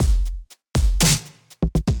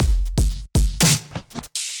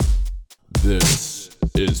This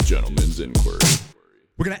is Gentleman's Inquiry.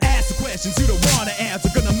 We're gonna ask the questions you don't wanna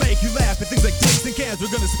answer. Gonna make you laugh at things like dicks and cans.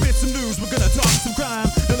 We're gonna spit some news, we're gonna talk some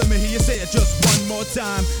crime. Now let me hear you say it just one more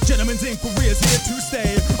time. Gentleman's Inquiry is here to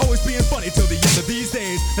stay. Always being funny till the end of these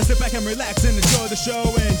days. Now sit back and relax and enjoy the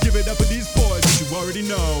show. And give it up for these boys that you already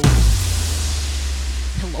know.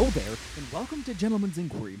 Hello there, and welcome to Gentleman's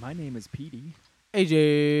Inquiry. My name is Petey.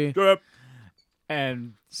 AJ. Go up.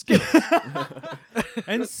 And Skittles.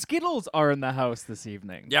 And Skittles are in the house this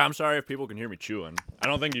evening. Yeah, I'm sorry if people can hear me chewing. I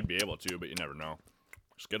don't think you'd be able to, but you never know.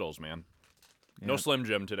 Skittles, man. No Yeah. Slim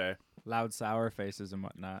Jim today. Loud sour faces and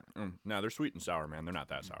whatnot. No, they're sweet and sour, man. They're not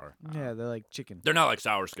that sour. Yeah, they're like chicken. They're not like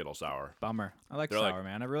sour Skittles sour. Bummer. I like They're sour, like-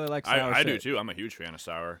 man. I really like sour I do shit. too. I'm a huge fan of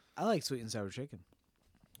sour. I like sweet and sour chicken.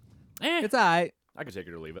 It's alright. I could take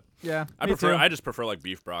it or leave it. Yeah, I me prefer. too. I just prefer like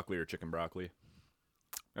beef broccoli or chicken broccoli.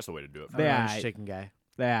 That's the way to do it. I'm an Yeah. orange chicken guy.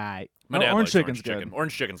 Alright. My No, dad orange likes chicken's orange chicken. good.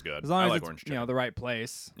 Orange chicken's good. As long I as like it's, orange you chicken. know, the right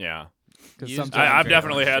place. Yeah, Because Used sometimes to- I've favorite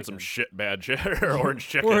definitely orange had some chicken. shit bad orange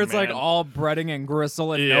chicken. where it's like man. all breading and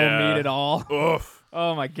gristle and Yeah. no meat at all. Oof.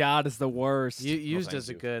 Oh my god, it's the worst. Used thank does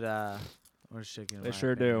a you. good orange chicken. in They my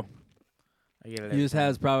sure do. opinion. I give it. Used a 10.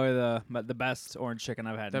 has probably the best orange chicken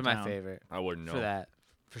I've had They're in my town. favorite I wouldn't know. for that.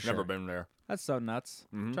 For sure. Never been there. That's so nuts.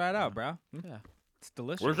 Mhm. Try it out, bro. Yeah. It's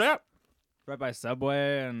delicious. Where's that? Right by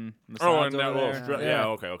Subway and Oh, Massage and that over little there. strip. Yeah.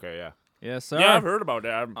 Okay. Yeah. Yes, sir. Yeah, I've heard about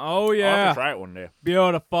that. Oh I'll have yeah. to try it one day.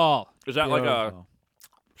 Beautiful. Is that like a Beautiful.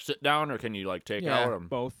 sit down, or can you like take Yeah. out?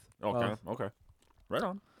 Both. Okay. Okay. Right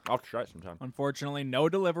on. I'll have to try it sometime. Unfortunately, no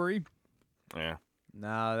delivery. Yeah.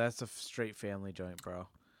 No, that's a straight family joint, bro.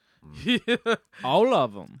 All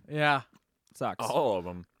of them. Yeah. Sucks. All of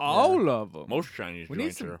them. All of them. Most Chinese We need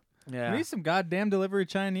joints some- are. Yeah. We need some goddamn delivery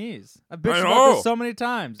Chinese. I've bitched I about know. this so many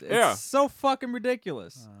times. It's Yeah. so fucking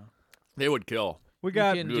ridiculous. They would kill. We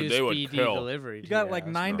got you can Dude, do they would speedy kill. delivery. you to got your like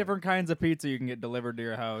house. 9 right. different kinds of pizza you can get delivered to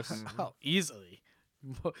your house. Oh, easily.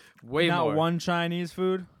 Way Not more. one Chinese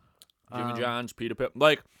food. Jimmy Um, John's, Pita Pip.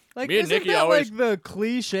 Like Like me and isn't Nikki that always. like the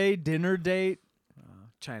cliche dinner date?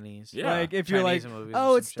 Chinese. Yeah. Like if you're like, Chinese movies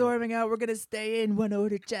oh, or it's some shit. storming out, we're gonna stay in, one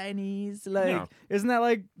order Chinese. Like, Yeah. isn't that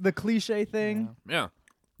like the cliche thing? Yeah.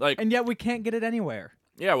 Like And yet we can't get it anywhere.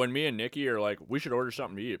 yeah, when me and Nikki are like, we should order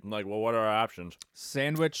something to eat. I'm like, well, what are our options?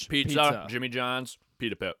 Sandwich, Pizza, Jimmy John's,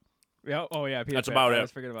 Pita Pip. Yeah. Oh yeah. Pizza. That's about I it.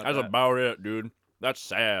 always forget about That's that. about it, dude. That's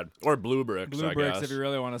sad. Or Blue Bricks, Blue I bricks guess. if you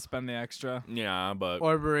really want to spend the extra. Yeah, but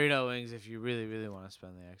Or burrito wings if you really, really want to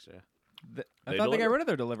spend the extra. I They thought they got deliver? rid of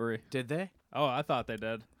their delivery. Did they? Oh, I thought they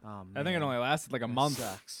did. Oh, I think it only lasted like a That month.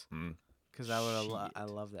 Sucks. mm, Because I would. I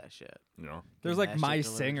love that shit. you know, There's Get like that shit My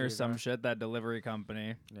delivered Sing to or your some door. shit, that delivery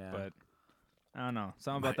company. Yeah. But I don't know.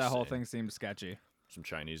 Something about that whole Sing. thing seemed sketchy. some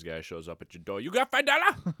Chinese guy shows up at your door. You got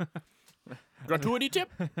 $5? Gratuity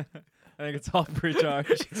tip? I think it's all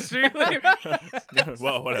pre-charged.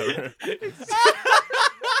 Well, whatever.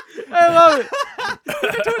 I love it.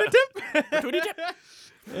 Gratuity tip?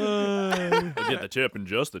 I get the tip and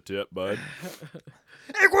just the tip, bud.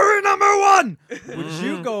 Inquiry number 1! Would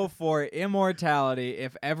you go for immortality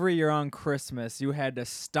if every year on Christmas you had to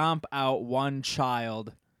stomp out one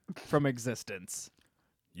child from existence?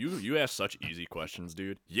 You ask such easy questions,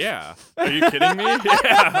 dude. Yeah. Are you kidding me?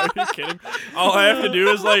 Yeah. Are you kidding? All I have to do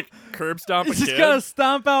is like curb stomp a You just kid. gotta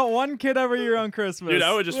stomp out one kid every year on Christmas. Dude,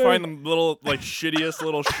 I would just find the little like shittiest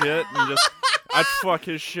little shit and just I'd fuck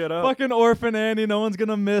his shit up. fucking orphan Andy. No one's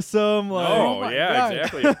gonna miss him. Like, Oh, my yeah, God.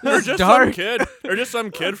 exactly. Or just dark. some kid. Or just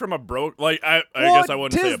some kid from a broke. Like I Well, guess I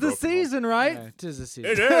wouldn't say tis a the broke. season, right? Yeah, 'tis the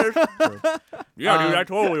season. It is. Yeah, dude, I Um,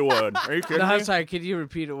 totally would. Are you kidding No, me? I'm sorry. Could you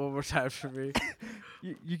repeat it one more time for me?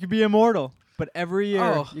 You could be immortal, but every year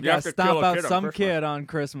Oh. you You have gotta to kill stomp a out kid on some Christmas. kid on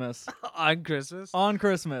Christmas. On Christmas? On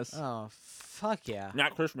Christmas. Oh, fuck yeah.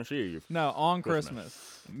 Not Christmas Eve. No, on Christmas.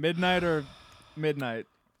 Christmas. Midnight or midnight.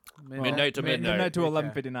 Midnight to midnight. Midnight to Okay.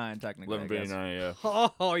 11:59 technically. I guess. 11:59, yeah.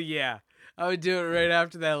 Oh, yeah. I would do it right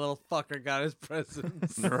after that little fucker got his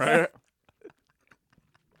presents. Right?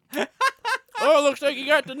 Oh, looks like you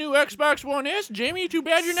got the new Xbox One S, Jamie. Too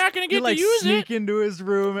bad you're not going to You get like to use sneak it. into his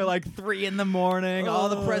room at like 3 in the morning. All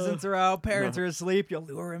the presents are out. Parents are asleep. You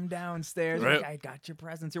lure him downstairs. Right. Like, I got your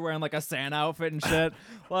presents. You're wearing like a Santa outfit and shit.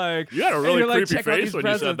 Like You had a and really you're, like, creepy check out face these when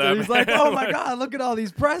you said presents, that, and he's like, man. "Oh my god, look at all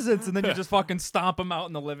these presents!" And then you just fucking stomp him out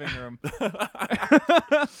in the living room. That's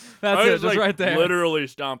I it, just, just like, right there. literally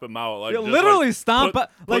stomp him out. Like, You just, literally like, stomp. put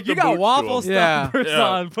Like the you got boots to waffle him. Yeah. stompers Yeah.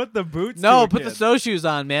 on. Put the boots. No, to a put the kid. snowshoes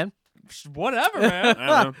on, man. Whatever, man.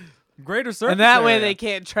 I don't Greater surface And that way area. they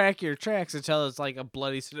can't track your tracks until it's like a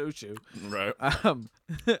bloody snowshoe. know. Right. I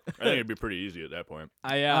think it'd be pretty easy at that point.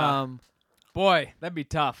 I Um, boy, that'd be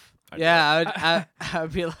tough. Yeah,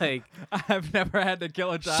 I'd be like, I've never had to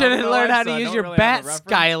kill a child. shouldn't in my learn life, how so to I use don't your really bat, have a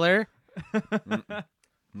reference. Skyler.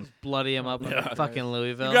 Just bloody him up in Yeah. fucking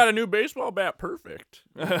Louisville. You got a new baseball bat, perfect.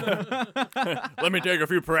 Let me take a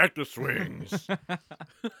few practice swings.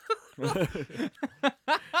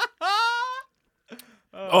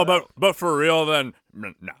 But for real, then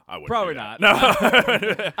no, I wouldn't. Probably do that. not.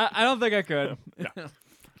 No, I don't think I could.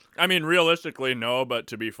 I mean realistically, no. But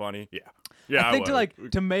to be funny, yeah. I think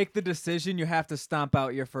would. to make the decision, you have to stomp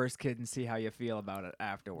out your first kid and see how you feel about it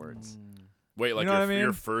afterwards. Wait, like know what I your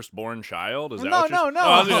mean? firstborn child? Is Well, that no, what no, Oh,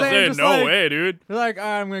 I was I'm gonna saying say just no like- way, dude. You're like, all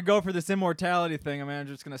right, I'm gonna go for this immortality thing. I'm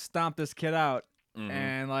just gonna stomp this kid out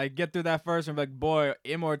and like get through that first and be like, boy,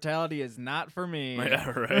 immortality is not for me. Yeah,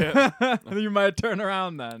 right. You might turn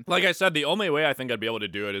around then. Like I said, the only way I think I'd be able to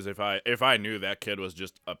do it is if I knew that kid was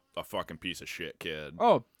just a fucking piece of shit kid.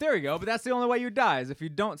 Oh, there you go. But that's the only way you die is if you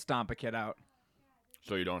don't stomp a kid out.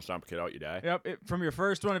 So you don't stomp a kid out, you die. Yep. From your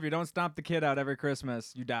first one, if you don't stomp the kid out every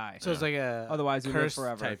Christmas, you die. So it's like a Otherwise, you live curse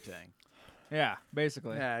forever. type thing. Yeah,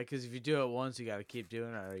 basically. Yeah, because if you do it once, you got to keep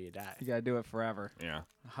doing it or you die. You gotta do it forever. Yeah.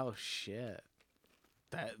 Oh shit,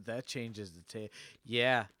 that changes the tape.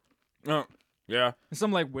 Yeah, Oh, yeah.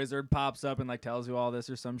 Some like wizard pops up and like tells you all this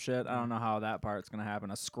or some shit. I don't know how that part's gonna happen.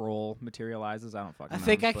 A scroll materializes. I don't fucking I know.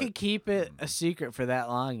 think I but- could keep it a secret for that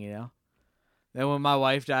long. You know. Then when my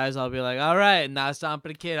wife dies, I'll be like, all right, not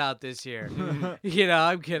stomping a kid out this year. You know,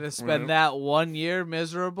 I'm going to spend that 1 year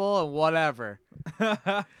miserable and whatever.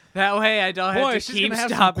 That way I don't have Boy, to she's keep gonna have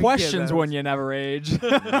some stopping questions kids. when you never age.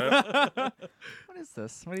 What is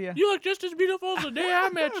this? What do you? You look just as beautiful as the day I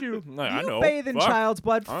met you. Like, I know. bathe in Fuck. child's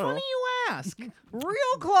blood. I know. Funny you ask.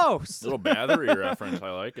 Real close. Little battery reference.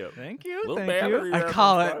 I like it. Thank you. Little Thank battery you. I reference,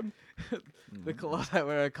 call it bud. the cologne I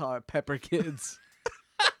wear. I call it Pepper Kids.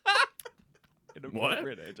 What?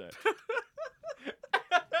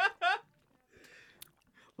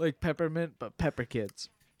 Like peppermint, but Pepper Kids.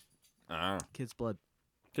 Kids blood.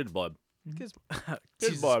 Kid's blood. Kids.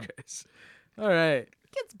 Kids blood. Christ. All right.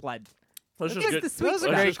 Kid's blood. Let's It's just get. the sweet That was a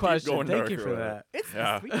stuff. let's great just keep question. going Thank you darker for with it. that. It's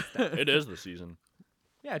Yeah. the sweet stuff. It is the season.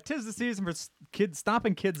 Yeah, 'tis the season for kids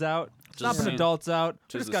stomping kids out, the stomping season. adults out. We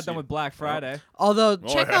Tis just the got done season. with Black Friday. Although, Oh,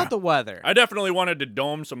 check yeah. out the weather. I definitely wanted to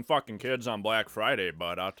dome some fucking kids on Black Friday,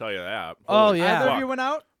 but I'll tell you that. Oh, Holy yeah. Either fuck. of you went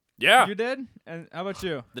out? Yeah. You did? And how about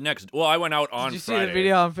you? The next. Well, I went out on Did you see Friday. the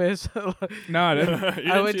video on Facebook? No, I you I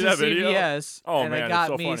didn't went see to that video? CVS Oh, and man, I it's got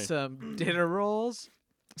so me funny. some dinner rolls.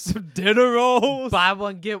 Some dinner rolls. Buy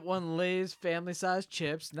one, get one Lay's family size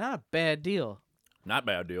chips. Not a bad deal. Not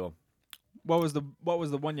bad deal. What was the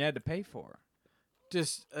one you had to pay for?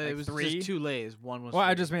 Just Like it was 3? just 2 Lay's. One was Well, I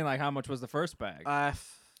free. just mean like how much was the first bag? $4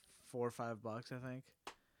 or $5, I think.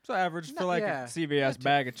 So average for no, like yeah. a CVS Not too-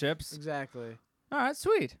 bag of chips. Exactly. All right,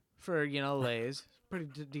 sweet. For Lay's, pretty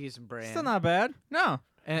decent brand. Still not bad. No.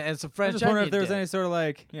 and some I French just wonder onion if there was dip. any sort of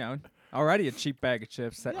like already a cheap bag of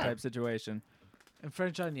chips that Yeah. type situation. And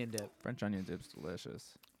French onion dip. French onion dip's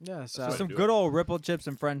delicious. Yeah. So So some do it. good old ripple chips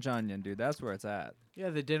and French onion, dude. That's where it's at.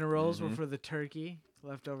 yeah, the dinner rolls Mm-hmm. were for the turkey,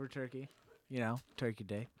 leftover turkey. You know, Turkey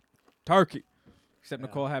Day. Turkey. Except Yeah.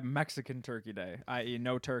 Nicole had Mexican Turkey Day, i.e.,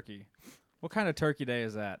 no turkey. What kind of turkey day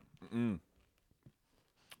is that?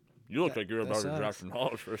 You look like you were that about to sucks. drop some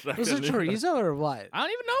knowledge for a second. Was it chorizo or what? I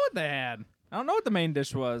don't even know what they had. I don't know what the main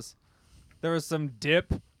dish was. There was some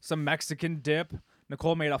dip, some Mexican dip.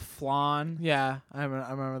 Nicole made a flan. Yeah, I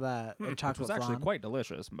remember that. A Which chocolate was actually flan. quite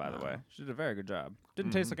delicious, by the way. She did a very good job.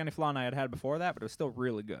 Didn't taste like any flan I had had before that, but it was still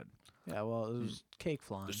really good. Yeah, well, it was cake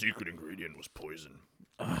flan. The secret ingredient was poison.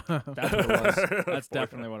 That's what it was. That's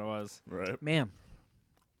definitely what it was. Right. Ma'am.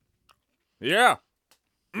 Yeah.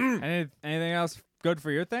 Anything else good for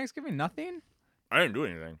your Thanksgiving? Nothing? I didn't do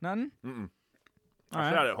anything. Nothing? Mm-mm. All I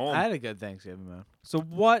right. sat at home. I had a good Thanksgiving, man. So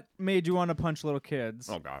what made you want to punch little kids?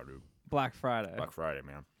 Oh god, dude. Black Friday. Black Friday,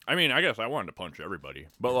 man. I mean, I guess I wanted to punch everybody,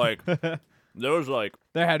 but like, there was like,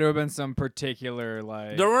 There had to have been some particular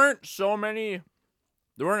like. there weren't so many.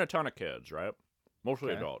 There weren't a ton of kids, right?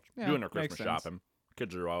 Mostly Okay. adults Yeah, doing their makes Christmas sense. shopping.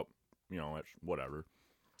 Kids are out. It's whatever.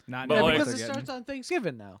 Not But Yeah, like- because it starts on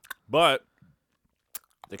Thanksgiving now. But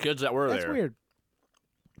the kids that were That's there, weird.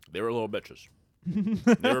 they were little bitches.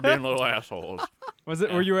 They were being little assholes. Was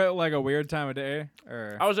it? Were you at like a weird time of day,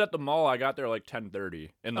 or I was at the mall. I got there like 10:30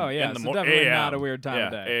 in the Oh, yeah, in the so mo- definitely AM. not a weird time yeah,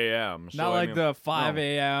 of day. AM. So, not I like mean, the 5 no.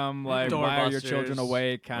 a.m. like why are your children Doorbusters.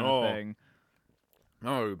 awake kind No. of thing?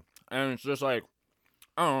 No, and it's just like,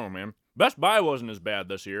 I don't know, man. Best Buy wasn't as bad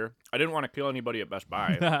this year. I didn't want to kill anybody at Best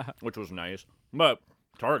Buy, which was nice. But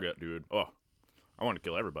Target, dude, oh, I want to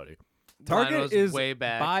kill everybody. Target was is way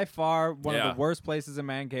back. by far one Yeah. of the worst places in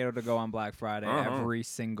Mankato to go on Black Friday every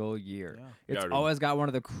single year. Yeah. It's Yeah, dude. always got one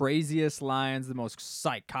of the craziest lines, the most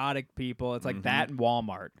psychotic people. It's like that and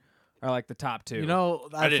Walmart are like the top two. You know,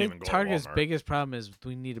 I didn't even think go to Target's Walmart. biggest problem is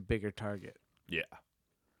we need a bigger Target. Yeah.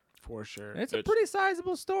 For sure. it's a it's- pretty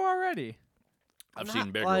sizable store already. I've Not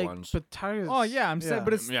seen bigger like, ones. But Target. Oh yeah, I'm saying,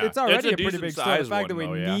 but it's Yeah. it's already It's a a pretty big store. The decent-sized fact that we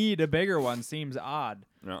one, though, yeah. need a bigger one seems odd.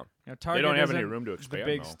 No. You know, Target don't have any isn't room to the expand,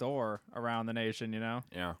 big though. store around the nation. You know.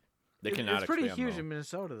 Yeah. They cannot it's pretty expand, huge though. in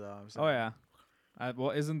Minnesota, though. I'm saying. Oh yeah.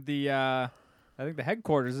 Well, isn't the I think the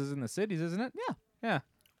headquarters is in the cities, isn't it? Yeah. Yeah.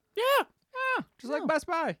 Yeah. Yeah. Just like Best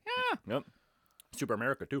Buy. Yeah. Yep. Super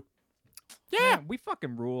America, too. Yeah. We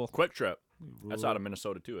fucking rule. Quick Trip. That's out of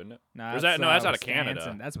Minnesota, too, isn't it? Nah, Or is that, no, that's out of Wisconsin.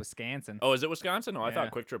 Canada. That's Wisconsin. Oh, is it Wisconsin? No, I Yeah.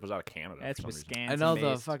 thought Quick Trip was out of Canada. That's for some reason. Wisconsin. I know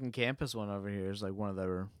the based. fucking campus one over here is like one of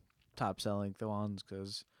their top selling the ones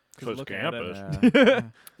because So it's look at campus. it.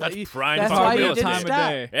 That's prime That's fucking why real you estate. didn't time of stop.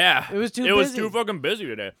 day. Yeah, It was too It was busy. too fucking busy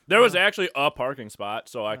today. There was actually a parking spot,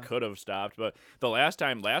 so I could have stopped. But the last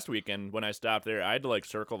weekend when I stopped there, I had to like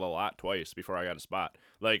circle the lot twice before I got a spot.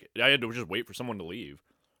 Like I had to just wait for someone to leave.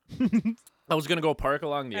 I was gonna go park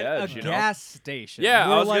along the At edge, a you know. gas station. Yeah, I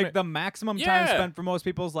where was like gonna- the maximum time Yeah. spent for most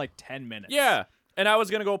people is like 10 minutes. Yeah. And I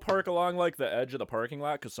was gonna go park along like the edge of the parking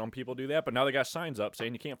lot because some people do that, but now they got signs up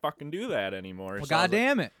saying you can't fucking do that anymore. Well, So I was like,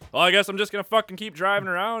 goddamn it. well, I guess I'm just gonna fucking keep driving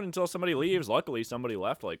around until somebody leaves. Luckily, somebody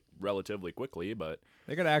left like relatively quickly, but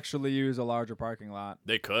They could actually use a larger parking lot.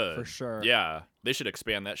 they could For sure. Yeah, they should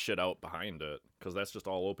expand that shit out behind it because that's just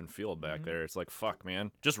all open field back there. It's like fuck,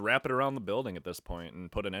 man. Just wrap it around the building at this point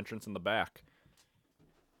and put an entrance in the back.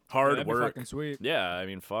 Hard That'd be work. fucking sweet. Yeah, I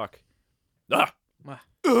mean, fuck. Ah. Ah.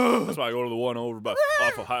 That's why I go to the one over by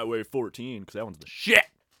off of Highway 14 because that one's the shit.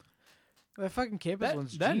 That fucking campus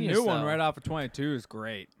one's That genius, new one though. right off of 22 is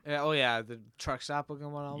great. Yeah, oh yeah, the truck stop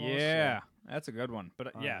looking one almost. Yeah, that's a good one.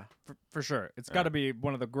 But yeah, for sure. It's got to be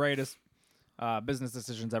one of the greatest business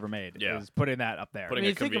decisions ever made. Yeah. Is putting that up there. Putting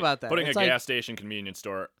mean, a think about that. Putting It's a like- gas station convenience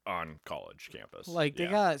store on college campus. Like they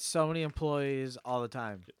Yeah. got so many employees all the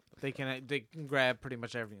time. They can grab pretty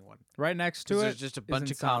much everyone. Right next to 'Cause it, there's just a is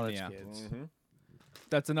bunch of college Insomnia. kids. Mhm.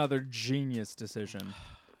 That's another genius decision.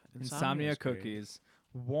 Insomnia Insomnia's great. cookies.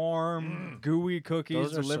 Warm, gooey cookies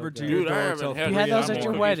Those are so delivered to good. your Dude, I door haven't till had 3 You had those at a.m.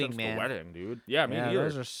 your cookies wedding, since man. The wedding, dude. Yeah, me Yeah, neither.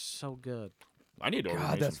 those are so good. I need to order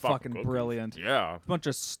God, me that's some fucking cookies. brilliant. Yeah. Bunch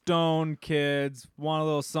of stone kids want a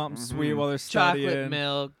little something Mm-hmm. sweet while they're Chocolate studying.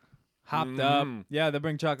 milk. Hopped up. Mhm. Yeah, they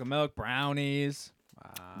bring chocolate milk, brownies.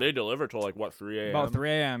 They deliver till like what 3 a.m. About 3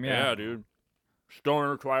 a.m. Yeah, Yeah, dude.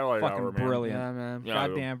 Stoner Twilight fucking Hour, man. brilliant. Yeah, man. Yeah,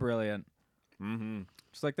 Goddamn brilliant. Mm-hmm.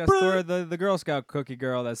 Just like that story, the Girl Scout cookie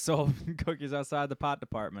girl that sold cookies outside the pot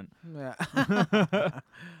department. Yeah.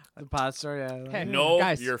 The pot store, yeah. Hey, Know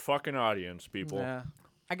Guys. your fucking audience, people. Yeah.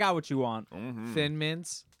 I got what you want. Mm-hmm. Thin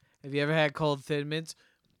mints. Have you ever had cold thin mints?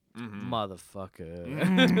 Mm-hmm.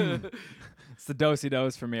 Motherfucker. It's the dosey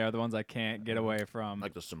dos for me are the ones I can't get away from.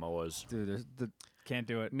 Like the Samoas. Dude, can't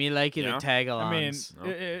do it. Me liking Yeah? the tag-alongs. I mean,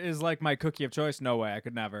 No. it is like my cookie of choice. No way, I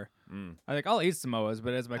could never. Mm. I think I'll eat Samoas,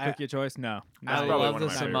 but as my I- cookie of choice, no. That's I probably love one the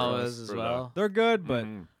of my favorite Samoas ones as for the- well. They're good, but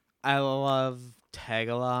Mhm. I love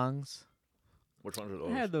tag-alongs. Which ones are I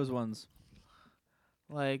those? had those ones.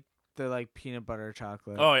 Like they're like peanut butter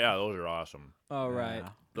chocolate. Oh yeah, those are awesome. Oh right, Yeah.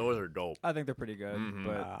 Those are dope. I think they're pretty good, Mhm.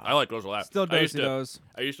 but I like those a lot. still I used dosey to, dos.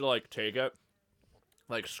 I used to like take it,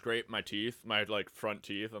 like scrape my teeth, my like front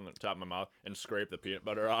teeth on the top of my mouth, and scrape the peanut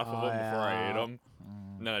butter off of Oh, them before I ate yeah. them.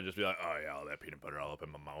 And then I'd just be like, oh yeah, all that peanut butter all up in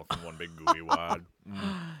my mouth in one big gooey wad.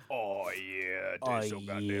 Oh yeah, it tastes Oh, so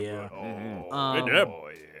goddamn yeah. good. Mm-hmm. Oh, it did.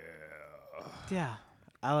 Oh, Yeah.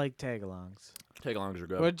 I like tag-alongs. Take-alongs are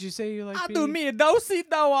good. What did you say you like? I do me a dosey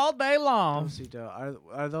do all day long.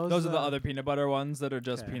 Are those? Those are the other peanut butter ones that are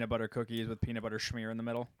just Okay. peanut butter cookies with peanut butter schmear in the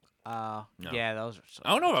middle. No. Yeah, those are. So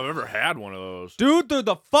I don't know if I've ever had one of those. Dude, they're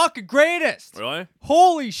the fucking greatest. Really?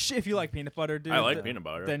 Holy shit! If you like peanut butter, dude, I like peanut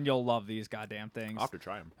butter. then you'll love these goddamn things. I'll have to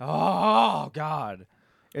try them. Oh God,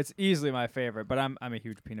 it's easily my favorite. But I'm a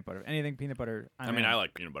huge peanut butter. Anything peanut butter. I mean, I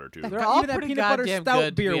like peanut butter too. That, They're all even that pretty peanut butter goddamn stout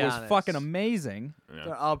good, to beer be was honest. fucking amazing. Yeah.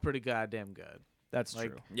 They're all pretty goddamn good. That's Like,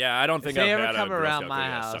 true. Yeah, I don't If think they I've ever had come a Girl around Scout my cookie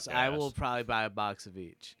that house, sucked I ass. will probably buy a box of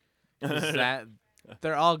each. 'Cause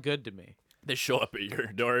they're all good to me. They show up at your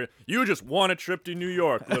door. You just won a trip to New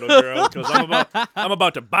York, little girl, because I'm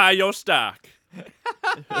about to buy your stock.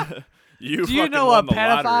 You Do you fucking know won what the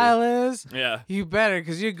lottery. pedophile is? Yeah. You better,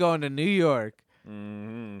 because you're going to New York.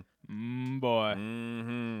 Mm-hmm. Boy.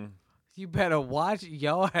 Mm-hmm. You better watch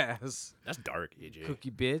your ass, That's dark, AJ.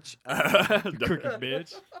 cookie bitch. Cookie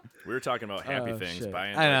bitch. We were talking about happy Oh, things, shit.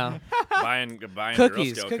 buying I know. buying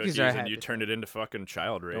Cookies. Girl Scout Cookies cookies, are and happy you turned it into fucking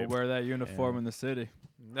child rape. Don't wear that uniform in the city.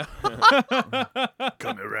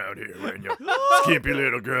 Come around here wearing your skimpy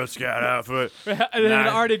little Girl Scout outfit. And it had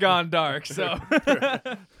already gone dark, so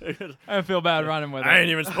I feel bad running with it. I ain't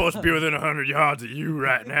even supposed to be within 100 yards of you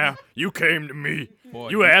right now. You came to me. Boy,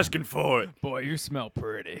 You asking for it. Boy, you smell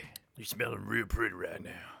pretty. You smelling real pretty right now.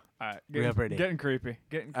 All right, Real pretty. Getting creepy.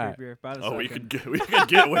 Getting All right. creepier. About a Oh, we second. could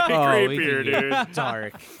get way Oh, we creepier, can dude. get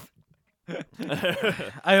dark.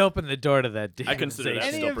 I opened the door to that. I consider that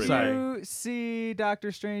Any still of pretty you see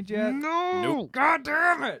Doctor Strange yet? Nope. God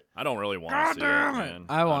damn it! I don't really want to see it, man.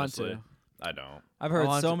 I want honestly. to. I don't. I've heard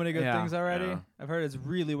want so to- many good yeah. things already. Yeah. I've heard it's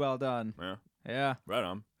really well done. Yeah. Yeah, Right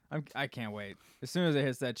on. I can't wait. As soon as it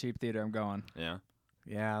hits that cheap theater, I'm going. Yeah.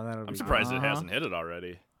 Yeah, that'll be. I'm surprised it Uh-huh. hasn't hit it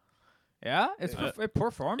already. Yeah, it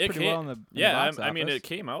performed It pretty came- well in the Yeah, box I mean, office. it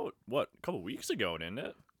came out, what, a couple weeks ago, didn't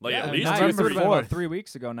it? Like, Yeah, at least November 2 or 3 4th, fourth. 3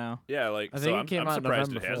 weeks ago now. Yeah, like, I so think it I'm came out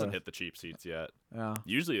surprised it November hasn't 4th. hit the cheap seats yet. Yeah.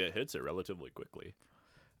 Usually it hits it relatively quickly.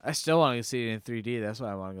 I still want to see it in 3D. That's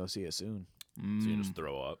why I want to go see it soon. So you just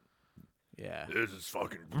throw up. Yeah. This is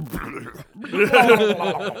fucking.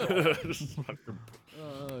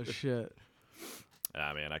 Oh shit.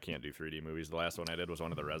 Ah, man, I can't do 3D movies. The last one I did was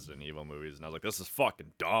one of the Resident Evil movies, and I was like, this is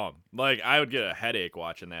fucking dumb. Like, I would get a headache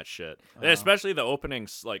watching that shit. And especially the opening,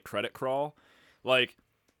 like, credit crawl. Like,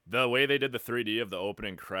 the way they did the 3D of the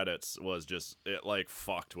opening credits was just, it, like,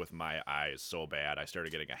 fucked with my eyes so bad. I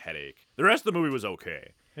started getting a headache. The rest of the movie was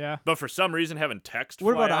okay. Yeah. But for some reason, having text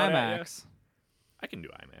What fly about out at you- IMAX? I can do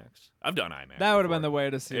IMAX. I've done IMAX. That would have been before. the way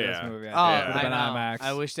to see this Yeah. movie. Oh, I Yeah. think. Would have been I know. IMAX.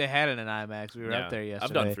 I wish they had it in IMAX. We were Yeah. up there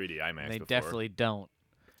yesterday. I've done 3D IMAX and they before. definitely don't.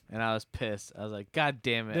 And I was pissed. I was like, God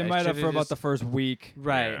damn it. They I might have should've for about just- the first week.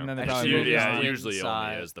 Right. And then they I probably should've moved just on. Yeah, went usually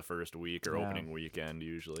inside. only is the first week or Yeah. opening weekend,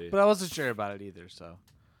 usually. But I wasn't sure about it either, so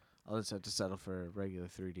I'll just have to settle for regular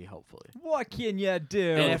 3D, hopefully. What can you do?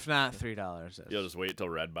 And if not, $3. You'll just wait till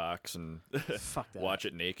Redbox and Fuck that. watch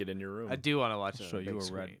it naked in your room. I do want to watch it. show on a you big a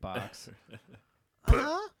screen. red box.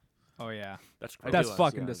 Uh-huh. Oh yeah, That's I gross. do that's wanna see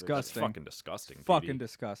fucking it on a big- That's disgusting. fucking disgusting. Fucking Petey.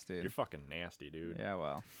 disgusting. You're fucking nasty, dude. Yeah,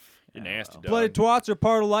 well. You're nasty, dog. Bloody twats are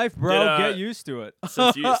part of life, bro. Did, Get used to it.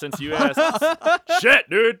 Since you asked, shit,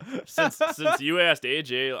 dude. Since you asked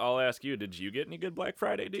AJ, I'll ask you. Did you get any good Black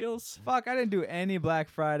Friday deals? Fuck, I didn't do any Black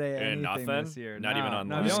Friday And anything nothing? this year. Not No, even no,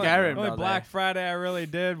 online? the only, Skyrim only all Black day. Friday I really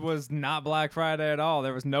did was not Black Friday at all.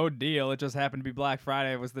 There was no deal. It just happened to be Black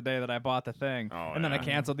Friday. It was the day that I bought the thing. Oh, and then I yeah.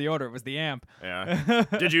 canceled the order. It was the amp. Yeah.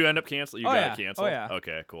 Did you end up canceling? You Oh, got yeah. it canceled? Oh, yeah.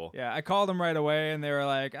 Okay, cool. Yeah, I called them right away, and they were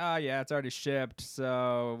like, "Oh yeah, it's already shipped,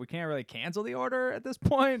 so we can't really cancel the order at this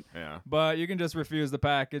point. Yeah. But you can just refuse the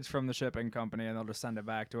package from the shipping company, and they'll just send it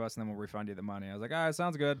back to us, and then we'll refund you the money." I was like, "All right,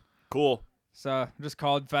 sounds good." Cool. So I just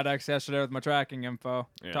called FedEx yesterday with my tracking info.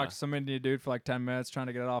 Yeah. Talked to some Indian dude for like 10 minutes trying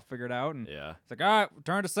to get it all figured out, and Yeah. it's like, "All right,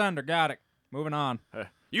 return to sender, got it. Moving on."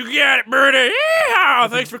 You got it, Birdie. Yeah.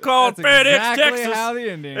 Thanks for calling That's FedEx, exactly Texas. how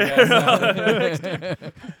the Indian guy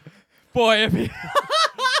sounded. Boy, if he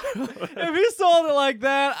if he sold it like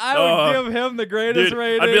that, I would give him the greatest dude,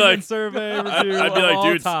 rating I'd be like- and survey review I'd be of like, all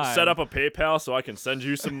dude, time. set up a PayPal so I can send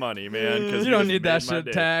you some money, man. Because You don't need that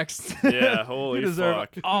shit taxed. Yeah, holy You deserve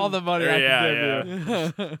fuck. all the money I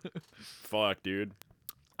can give you. Fuck, dude.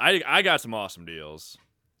 I got some awesome deals.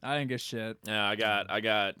 I didn't get shit. Yeah, I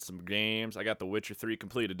got some games. I got The Witcher 3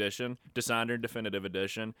 Complete Edition, Dishonored Definitive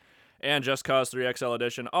Edition, and Just Cause 3 XL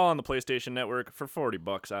Edition, all on the PlayStation Network for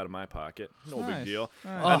 $40 out of my pocket. No Nice. big deal.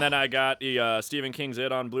 Nice. And then I got the Stephen King's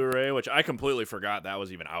It on Blu-ray, which I completely forgot that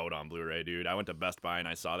was even out on Blu-ray, dude. I went to Best Buy and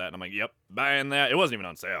I saw that, and I'm like, yep, buying that. It wasn't even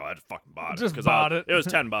on sale. I just fucking bought it. Just 'cause bought it. It was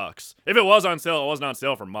 $10. If it was on sale, it wasn't on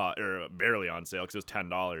sale for or barely on sale because it was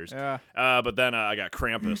 $10. Yeah. But then I got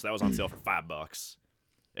Krampus. That was on sale for $5.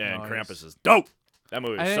 And Nice. Krampus is dope. That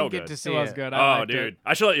movie I is didn't so get good. to It see was it. good. Oh, I liked dude. it.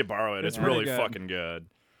 I should let you borrow it. It's pretty really good. fucking good.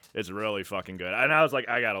 It's really fucking good. And I was like,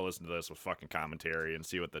 I got to listen to this with fucking commentary and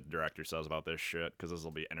see what the director says about this shit because this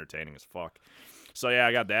will be entertaining as fuck. So, yeah,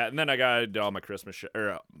 I got that. And then I got all my Christmas,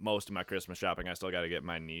 most of my Christmas shopping. I still got to get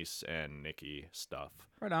my niece and Nikki stuff.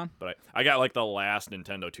 Right on. But I got like the last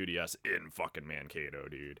Nintendo 2DS in fucking Mankato,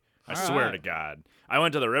 dude. I swear right. to God. I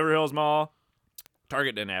went to the River Hills Mall.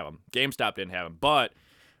 Target didn't have them. GameStop didn't have them. But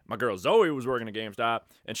my girl Zoe was working at GameStop,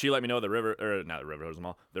 and she let me know the not the River Hills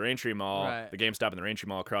Mall, the Raintree Mall, Right. the GameStop and the Raintree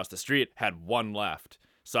Mall across the street had one left.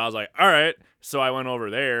 So I was like, all right. So I went over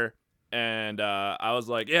there, And I was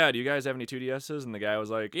like, yeah, do you guys have any 2DSs? And the guy was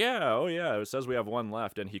like, yeah, oh yeah, it says we have one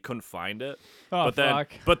left, and he couldn't find it. Oh,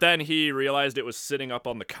 fuck. But then he realized it was sitting up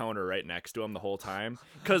on the counter right next to him the whole time.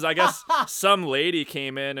 Because I guess some lady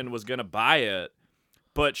came in and was gonna buy it,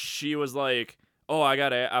 but she was like, oh, I'm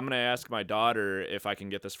gonna ask my daughter if I can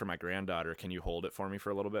get this for my granddaughter. Can you hold it for me for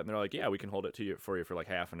a little bit? And they're like, yeah, we can hold it for you for like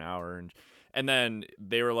half an hour. And then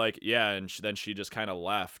they were like, yeah, and then she just kind of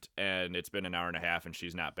left, and it's been an hour and a half, and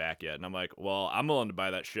she's not back yet. And I'm like, well, I'm willing to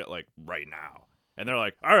buy that shit, like, right now. And they're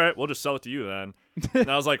like, all right, we'll just sell it to you then.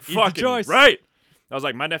 And I was like, fucking choice. right. I was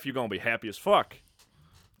like, my nephew gonna be happy as fuck,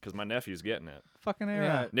 because my nephew's getting it. Fucking A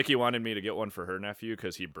Yeah. right. Nikki wanted me to get one for her nephew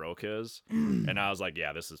because he broke his. And I was like,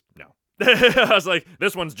 yeah, this is, no. I was like,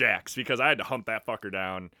 this one's Jack's, because I had to hunt that fucker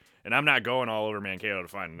down, and I'm not going all over Mankato to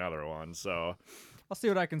find another one, so... I'll see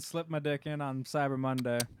what I can slip my dick in on Cyber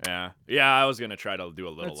Monday. Yeah, I was gonna try to do a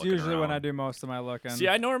little. That's looking usually when around. I do most of my looking. See,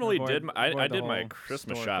 I normally Avoid- I avoid the did my whole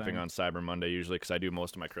Christmas store shopping thing. on Cyber Monday usually because I do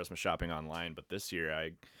most of my Christmas shopping online. But this year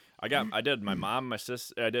I did my mom, my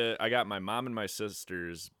sis, I got my mom and my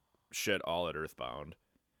sister's shit all at Earthbound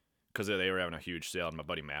because they were having a huge sale and my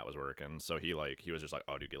buddy Matt was working, so he was just like,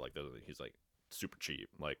 oh, dude, get like this. He's like, super cheap,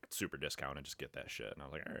 like super discounted, just get that shit. And I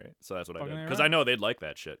was like, all right, so that's what I Fucking did A because right. I know they'd like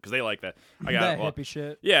that shit because they like that. I got that well, hippie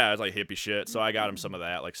shit. yeah, it's like hippie shit. So I got him some of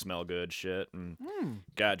that, like smell good shit, and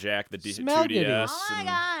got Jack the Smell goody. 2DS. Oh my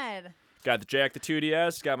and god. Got the Jack the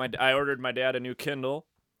 2DS. I ordered my dad a new Kindle,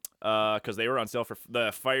 because they were on sale for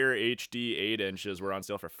the Fire HD 8-inches were on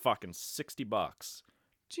sale for fucking $60.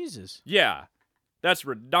 Jesus. Yeah. That's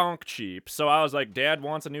redonk cheap. So I was like, Dad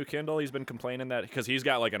wants a new Kindle. He's been complaining that because he's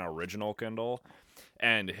got like an original Kindle,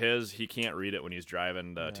 and he can't read it when he's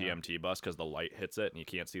driving the TMT bus because the light hits it and you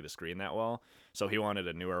can't see the screen that well. So he wanted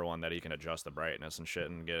a newer one that he can adjust the brightness and shit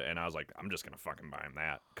and get. And I was like, I'm just gonna fucking buy him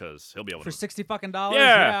that because he'll be able For to. $60 fucking dollars.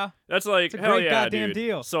 Yeah, that's like It's a hell great yeah, goddamn dude.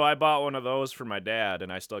 deal. So I bought one of those for my dad,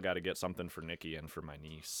 and I still got to get something for Nikki and for my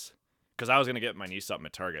niece because I was gonna get my niece something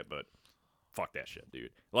at Target, but. Fuck that shit, dude.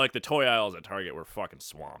 Like, the toy aisles at Target were fucking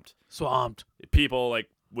swamped. Swamped. People, like,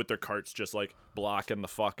 with their carts just, like, blocking the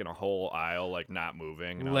fucking whole aisle, like, not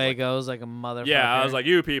moving. And I was like, Legos like a motherfucker. yeah, I was like,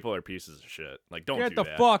 you people are pieces of shit. Like, don't Get do the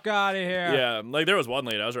that. fuck out of here. Yeah, like, there was one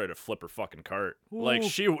lady, I was ready to flip her fucking cart. Like, Ooh.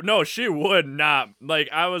 she would not. Like,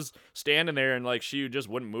 I was standing there, and, like, she just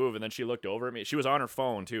wouldn't move, and then she looked over at me. She was on her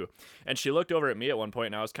phone, too. And she looked over at me at one point,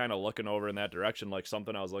 and I was kind of looking over in that direction, like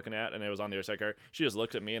something I was looking at, and it was on the other side of the cart. She just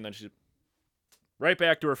looked at me, and then she right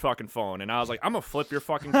back to her fucking phone, and I was like, I'm gonna flip your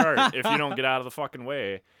fucking cart if you don't get out of the fucking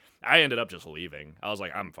way. I ended up just leaving. I was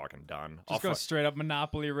like, I'm fucking done. Just go straight up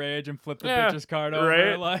Monopoly rage and flip the Yeah, bitch's card over.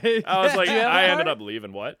 right? Like, I was like, Do you have a I ended cart? up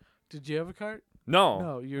leaving. What? Did you have a cart? No.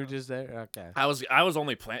 No, you were just there. Okay. I was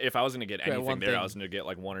only planning if I was gonna get Right, anything one there, I thing. was gonna get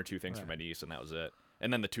like one or two things for my niece, and that was it.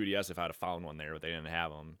 And then the 2DS if I'd have found one there, but they didn't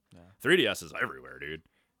have them. 3DS is everywhere, dude.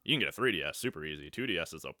 You can get a 3DS super easy.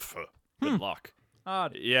 2DS is a good luck.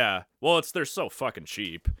 odd. Yeah. Well, they're so fucking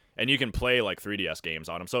cheap, and you can play like 3DS games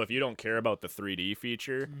on them. So if you don't care about the 3D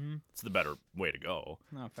feature, it's the better way to go.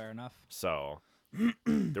 No, fair enough. So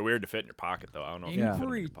they're weird to fit in your pocket, though. I don't know if you can fit 'em in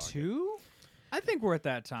Inquiry your pocket. 2? I think we're at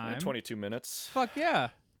that time. 22 minutes, Fuck yeah.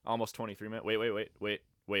 almost 23 minutes. Wait. Wait Wait.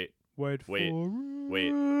 for Wait.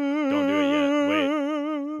 Don't do it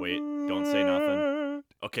yet. Wait. Don't say nothing.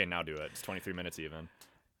 Okay, now do it. It's 23 minutes even.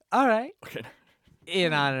 All right. Okay.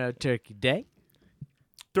 In honor of Turkey Day,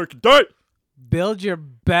 Turkey Day. build your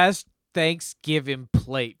best Thanksgiving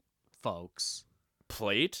plate, folks.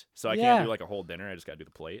 Plate. So I Yeah. can't do like a whole dinner. I just gotta do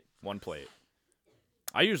the plate. One plate.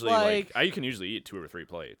 I usually you can usually eat 2 or 3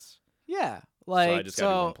 plates. Yeah. So I Like, just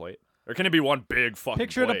gotta do one plate. Or can it be one big fucking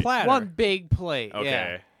Picture plate? the platter. one big plate. Okay.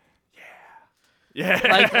 Yeah.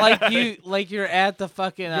 Yeah. like you're at the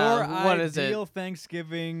fucking Your what is it? ideal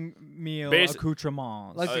Thanksgiving meal Basi-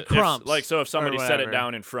 accoutrements. Like the if- crumbs so if somebody or set it whatever.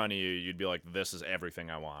 down in front of you, you'd be like, this is everything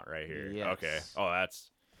I want right here. Yes. Okay. Oh,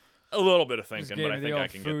 that's a little bit of Just thinking, gave but I me the think I old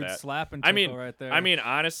can food get that. slap and I tickle mean, right there.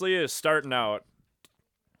 honestly, is starting out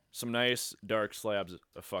some nice dark slabs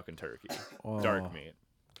of fucking turkey. Dark meat.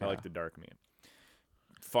 I like the dark meat.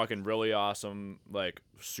 Fucking really awesome, like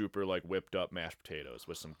super like whipped up mashed potatoes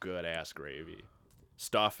with some good ass gravy.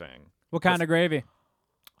 Stuffing. What kind of gravy?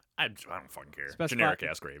 I don't fucking care. Specify- Generic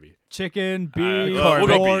ass gravy. Chicken, beef, We'll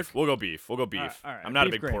go pork. beef. We'll go beef. We'll go beef. all right, I'm not a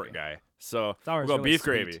beef big pork gravy. guy, so we'll always go really beef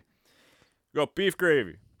sweet. gravy. We'll go beef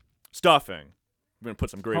gravy. Stuffing. We're gonna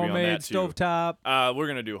put some gravy on Homemade that too. stovetop. We're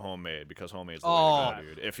gonna do homemade because homemade's the Oh. way to go,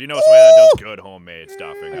 dude. If you know somebody that does good homemade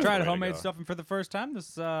stuffing, I that's tried the way to homemade go. stuffing for the first time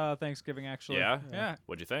this Thanksgiving, actually. Yeah? Yeah.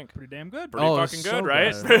 What'd you think? Pretty damn good. Pretty Oh, fucking so good,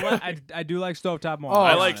 right? good. Well, I do like stovetop more. Oh, I'll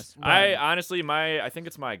I be like. honest. I honestly, I think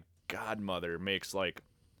it's my godmother makes like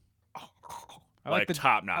I like the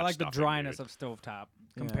top notch. I like the stuffing, dryness dude. of stovetop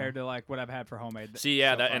compared to like what I've had for homemade. See,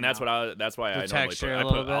 yeah, so that, far and that's now. what that's why The I normally texture put. a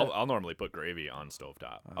little bit? I'll normally put gravy on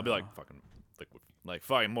stovetop. I'll be like fucking like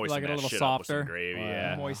fucking moisten like it a that little shit up with softer? some gravy. Oh,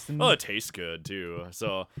 yeah. yeah. Moisten. Well, it tastes good too.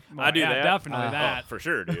 So Well, I do yeah, that. definitely that. Oh, for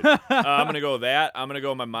sure, dude. I'm gonna go with that. I'm gonna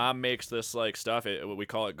go. My mom makes this like stuff. We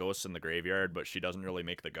call it ghosts in the graveyard, but she doesn't really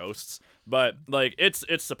make the ghosts. But like it's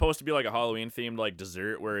supposed to be like a Halloween themed like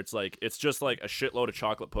dessert where it's just like a shitload of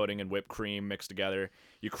chocolate pudding and whipped cream mixed together.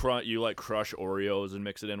 You like crush Oreos and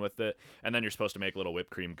mix it in with it, and then you're supposed to make little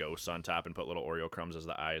whipped cream ghosts on top and put little Oreo crumbs as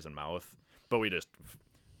the eyes and mouth. But we just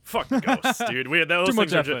fuck the ghosts, dude. Those Too much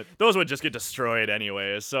things are effort. those would just get destroyed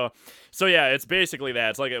anyways. So yeah, it's basically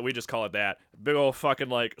that. It's like we just call it that. Big old fucking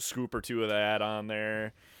like scoop or two of that on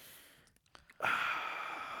there.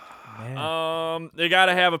 Man. They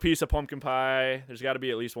gotta have a piece of pumpkin pie. There's got to be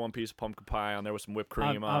at least one piece of pumpkin pie on there with some whipped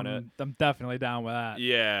cream on it. I'm definitely down with that.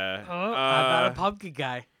 Yeah. I'm not a pumpkin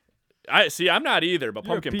guy. I'm not either, but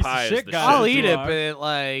You're a pumpkin piece of pie is shit the guy. shit. I'll you eat it, are. but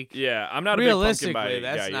like Yeah, I'm not a big pumpkin realistically, pie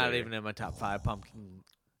that's guy not either. even in my top 5 pumpkin.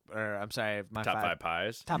 Or I'm sorry, my Top five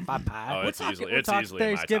pies. top 5 pie. Oh, We're it's talking- easily we're it's talking easily in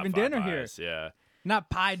my Thanksgiving top 5 dinner here. pies. Yeah. Not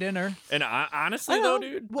pie dinner. And honestly I know. though,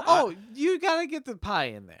 dude. Well, you gotta get the pie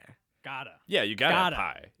in there. Gotta. Yeah, you gotta have Gotta.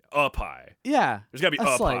 pie. A pie. Yeah. There's gotta be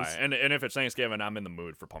A a slice. pie. And if it's Thanksgiving, I'm in the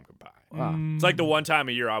mood for pumpkin pie. Wow. It's like the one time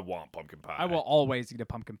a year I want pumpkin pie. I will always eat a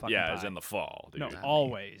pumpkin pie. Yeah, it's in the fall, dude. No,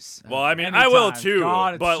 always. Well, I mean, I will Anytime. too.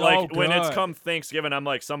 God, it's but so like when it's good. come Thanksgiving, I'm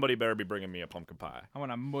like, somebody better be bringing me a pumpkin pie. I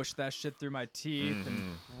want to mush that shit through my teeth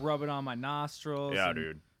and rub it on my nostrils. Yeah, and,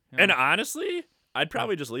 dude. you know. And honestly, I'd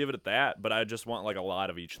probably just leave it at that. But I just want like a lot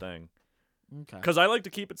of each thing. Okay. Because I like to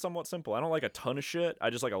keep it somewhat simple. I don't like a ton of shit. I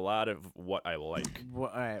just like a lot of what I like.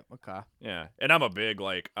 Well, all right. Okay. Yeah. And I'm a big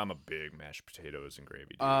mashed potatoes and gravy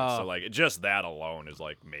dude. Oh. So like just that alone is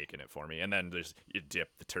like making it for me. And then there's you dip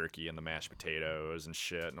the turkey in the mashed potatoes and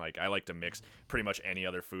shit. And like I like to mix pretty much any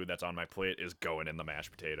other food that's on my plate is going in the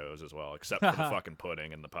mashed potatoes as well, except for the fucking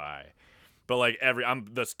pudding and the pie. But like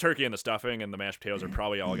the turkey and the stuffing and the mashed potatoes are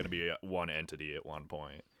probably all going to be one entity at one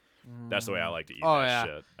point. That's the way I like to eat Oh, that yeah.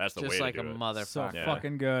 shit. That's the Just way like to a do it. motherfucker. So Yeah.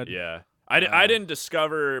 fucking good. Yeah. I didn't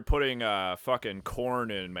discover putting fucking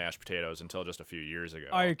corn in mashed potatoes until just a few years ago.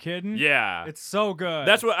 Are you kidding? Yeah. It's so good.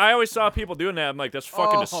 That's what I always saw people doing that. I'm like, that's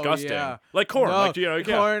fucking Oh, disgusting. yeah. Like corn. No, like, you know, yeah.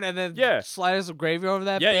 corn and then Yeah. slide some gravy over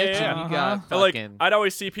that Yeah, yeah, bitch, yeah. and you got But, like fucking. I'd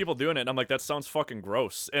always see people doing it, and I'm like, that sounds fucking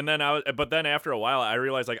gross. And then but then after a while, I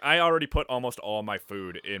realized like I already put almost all my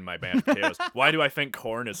food in my mashed potatoes. Why do I think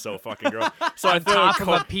corn is so fucking gross? So I threw top of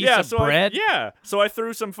a piece of bread? So I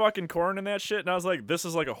threw some fucking corn in that shit, and I was like, this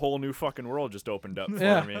is like a whole new fucking world just opened up for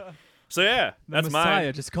Yeah. me. So yeah, the that's Messiah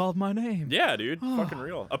mine. just called my name. Yeah, dude, fucking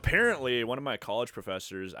real. Apparently, one of my college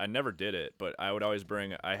professors, I never did it, but I would always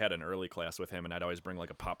I had an early class with him, and I'd always bring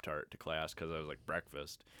like a Pop-Tart to class because I was like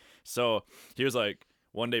breakfast. So he was like,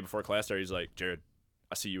 one day before class started, he's like, Jared,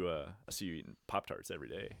 I see you eating Pop-Tarts every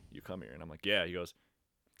day. You come here. And I'm like, yeah. He goes,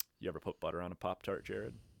 you ever put butter on a Pop-Tart,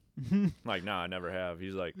 Jared? I'm like, nah, I never have.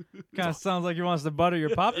 He's like, Kind of sounds like he wants to butter your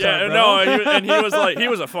pop tart. yeah, bro. no, and he was like, he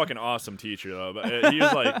was a fucking awesome teacher though. But he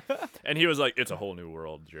was like, it's a whole new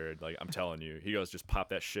world, Jared. Like I'm telling you. He goes, just pop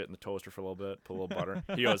that shit in the toaster for a little bit, put a little butter.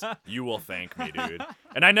 He goes, you will thank me, dude.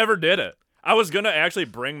 And I never did it. I was gonna actually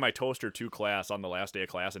bring my toaster to class on the last day of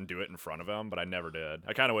class and do it in front of him, but I never did.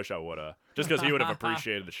 I kind of wish I would have, just because he would have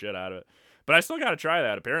appreciated the shit out of it. But I still got to try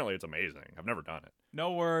that. Apparently, it's amazing. I've never done it.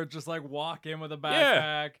 No words, just like walk in with a Yeah.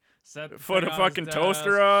 backpack, set the Put thing a on fucking his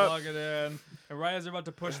toaster desk, up. plug it in, and right as you're about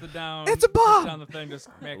to push the down, It's a push bomb! down the thing, just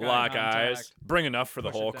make Lock eye contact. eyes. Bring enough for the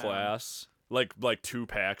Push it whole down. class. Like 2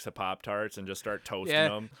 packs of Pop-Tarts and just start toasting Yeah,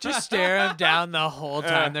 them. just stare them down the whole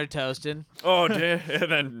time they're toasting. Oh, damn.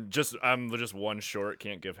 And then I'm just one short.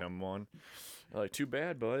 Can't give him one. Like, too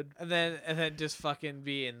bad, bud. And then just fucking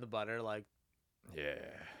be in the butter like. Yeah.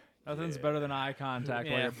 Nothing's better than eye contact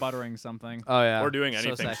while Yeah. you're buttering something. Oh yeah. Or doing So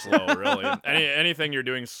anything sexy. slow, really. Anything you're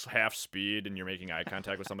doing half speed and you're making eye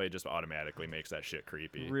contact with somebody just automatically makes that shit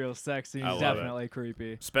creepy. Real sexy, I love it. definitely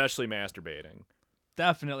creepy. Especially masturbating.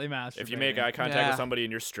 Definitely masturbating. If you make eye contact Yeah. with somebody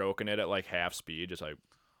and you're stroking it at like half speed, just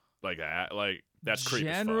like that, like that's creepy.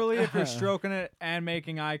 as fuck. Generally, if you're stroking it and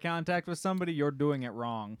making eye contact with somebody, you're doing it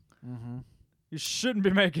wrong. Mm-hmm. You shouldn't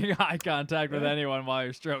be making eye contact with anyone while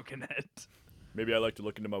you're stroking it. Maybe I like to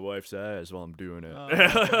look into my wife's eyes while I'm doing it. Oh.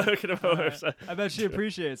 Look into my wife's eyes. I bet she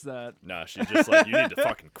appreciates that. Nah, she's just like, you need to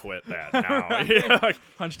fucking quit that now. Yeah, like,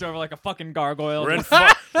 Hunched over like a fucking gargoyle. we're in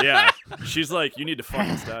yeah. She's like, you need to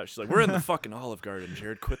fucking stop. She's like, we're in the fucking Olive Garden,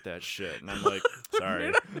 Jared. Quit that shit. And I'm like,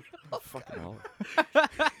 sorry. Fucking Olive.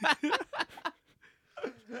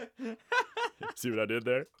 See what I did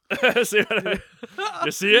there?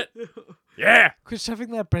 You see it? Yeah. Quit shoving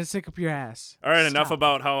that breadstick up your ass. All right, enough Stop.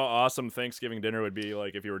 about how awesome Thanksgiving dinner would be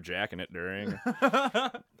like if you were jacking it during.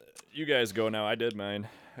 You guys go now. I did mine.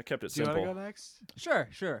 I kept it Do you want simple. to go next?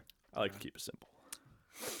 Sure. I like to keep it simple.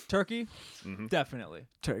 Turkey, Mhm. definitely.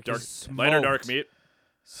 Turkey. Light or dark meat?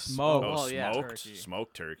 Smoked. Oh, Oh, yeah, smoked. turkey.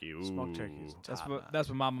 Smoked turkey. Ooh. Smoked turkey is That's top what notch. that's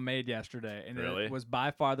what Mama made yesterday, and Really? it was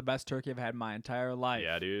by far the best turkey I've had in my entire life.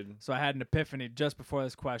 Yeah, dude. So I had an epiphany just before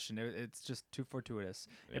this question. It's just too fortuitous.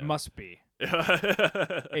 Yeah. It must be All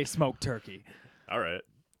a smoked turkey. right.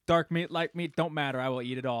 Dark meat, light meat, don't matter. I will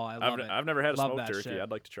eat it all. I love it. I've never had a Love smoked that turkey. shit.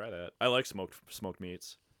 I'd like to try that. I like smoked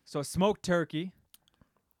meats. So smoked turkey.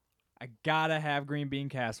 I gotta have green bean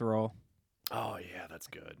casserole. Oh yeah, that's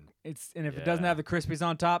good. And if it doesn't Yeah. have the crispies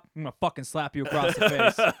on top, I'm gonna fucking slap you across the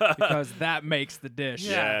face because that makes the dish.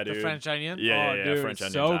 Yeah, the dude. French onion. Yeah, oh, yeah, dude, French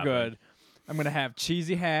onion so topping. good. I'm gonna have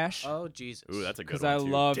cheesy hash Oh Jesus. Ooh, that's a good because one I too.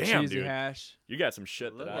 love Damn, cheesy dude. hash. You got some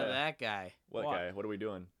shit Look that at I. that guy What What? guy? What are we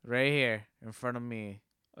doing? right here in front of me.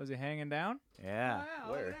 Oh, is he hanging down? Yeah.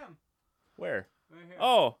 Where? Where?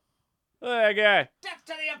 Oh, look at that guy. Death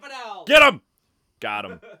to the infidel. Get him! Got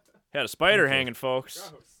him. Had a spider hanging,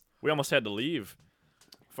 folks. We almost had to leave.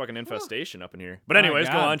 Fucking infestation up in here. But My anyways,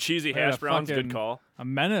 go God. on. Cheesy I had hash a browns, fucking- good call. A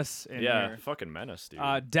menace in Yeah, here. fucking menace,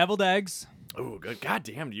 dude. Deviled eggs, Ooh, good. God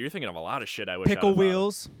damn, dude, you're thinking of a lot of shit. I wish. I'd pickle have thought of.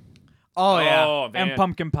 wheels, Oh yeah. Oh, man. and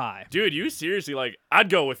pumpkin pie. Dude, you seriously like? I'd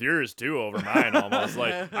go with yours too over mine almost.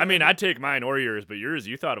 Like, I mean, I'd take mine or yours, but yours,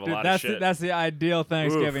 you thought of a Dude, lot that's of shit. that's the ideal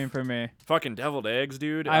Thanksgiving for me. Fucking deviled eggs,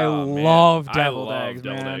 dude. I Oh, man. love I deviled love eggs,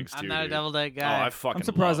 deviled man. eggs, too, I'm not a dude. deviled egg Oh, guy. I fucking. I'm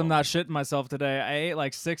surprised love I'm 'em. not shitting myself today. I ate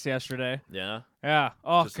like 6 yesterday. Yeah. Yeah.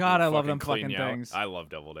 Oh Just God, I fucking love them clean fucking you out. things. I love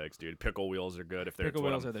deviled eggs, dude. Pickle wheels are good if they're. Pickle it's what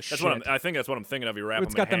wheels I'm- are the that's what shit. I think that's what I'm thinking of. You wrap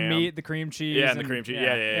It's them got in the ham. meat, the cream cheese. Yeah, and the cream cheese.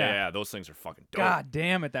 Yeah. Those things are fucking dope. God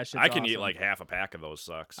damn it, that shit's I can eat awesome. like half a pack of those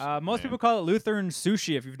sucks. Most man. people call it Lutheran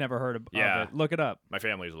sushi. If you've never heard of Yeah. it, look it up. My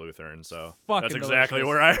family's Lutheran, so Fucking that's exactly delicious.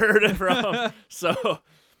 where I heard it from. So,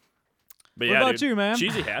 but yeah, about dude, you, man?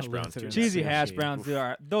 Cheesy hash browns, Lutheran too. Cheesy Sushi. hash browns,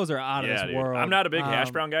 those are out of Yeah, this dude. world. I'm not a big hash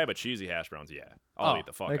Um, brown guy, but cheesy hash browns, yeah, I'll eat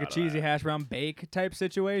the fuck like out a of cheesy that. hash brown bake type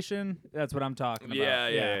situation. That's what I'm talking about.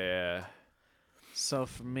 Yeah. So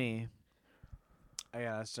for me, I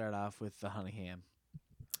gotta start off with the honey ham.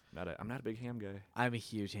 I'm not a big ham guy. I'm a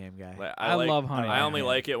huge ham guy. Like, I love honey I ham. only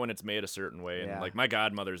like it when it's made a certain way, and Yeah. like my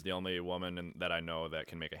godmother's the only woman that I know that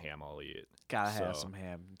can make a ham I'll eat. Gotta have So- some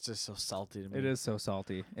ham. It's just so salty to me. It is so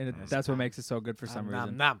salty, and Yes. that's what makes it so good for some Nom,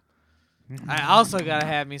 reason. nom. I also gotta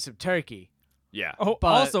have me some turkey. Yeah. Oh, But-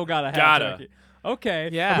 also gotta have Gotta. turkey. Okay.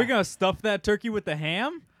 Yeah. Are we gonna stuff that turkey with the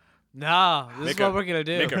ham? No, this Make is what a- we're gonna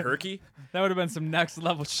do. Make a herky. That would have been some next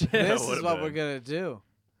level shit. This is would've what been. we're gonna do.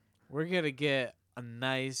 We're gonna get a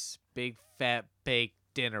nice big fat baked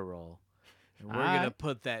dinner roll. And we're gonna Alright.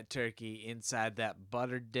 put that turkey inside that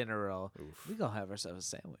buttered dinner roll. We gonna have ourselves a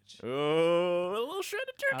sandwich. Oh, a little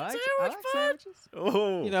shredded turkey I like sandwich, bud. sandwiches.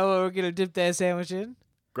 Oh, You know what we're gonna dip that sandwich in?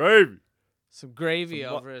 gravy. Some gravy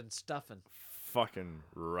Some what? over and stuffing. Fucking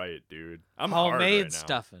right, dude. I'm hard Homemade right now.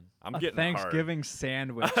 stuffing. I'm A getting Thanksgiving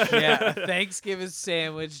sandwich. Yeah, a Thanksgiving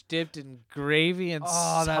sandwich dipped in gravy and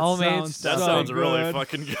Oh, that homemade sounds That so sounds really good.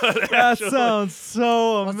 fucking good. That actually. sounds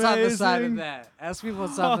so What's amazing. on the side of that? Ask me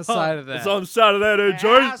what's on the side of that. It's on the side of that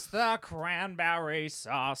joint. Pass the cranberry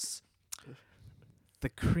sauce. The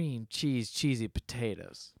cream cheese cheesy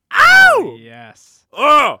potatoes. Ow! Yes.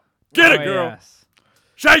 Oh, get it, Oh, girl. yes.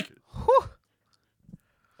 Shake it.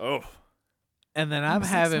 Oh, And then I'm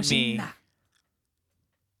having me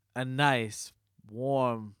a nice,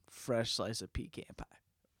 warm, fresh slice of pecan pie.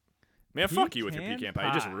 man, fuck you with your Pecan pecan pie.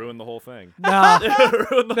 You just pie. ruined the whole thing. No,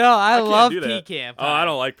 Ruined the- no, I can't love do that. pecan Oh, pie. I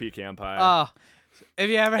don't like pecan pie. Oh, have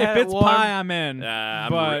you ever had If it it's warm? pie, I'm in. but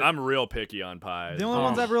I'm real picky on pies. the only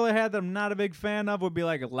ones Oh. I've really had that I'm not a big fan of would be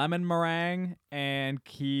like lemon meringue and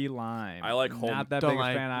key lime. I like Not that Don't big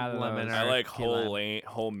like a fan out of lemon those. I or like key lime.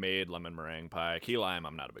 homemade lemon meringue pie. Key lime,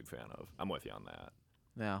 I'm not a big fan of. I'm with you on that.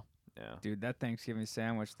 No. Yeah, Dude, that Thanksgiving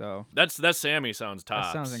sandwich though. that Sammy sounds tops.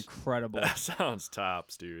 That sounds incredible. That sounds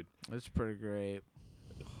tops, dude. It's pretty great.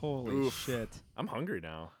 Holy Oof. shit. I'm hungry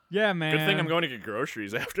now. Yeah, man. Good thing I'm going to get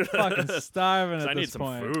groceries after fucking this. starving 'Cause at I need this some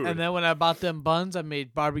point. food. And then when I bought them buns, I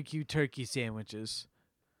made barbecue turkey sandwiches.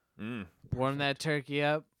 Mm, Warm that turkey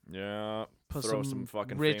up. yeah. Put Throw some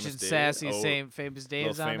fucking rich famous and Dave's. sassy, Oh, famous little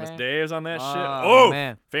Dave's on famous there. Dave's on that shit. Oh, Oh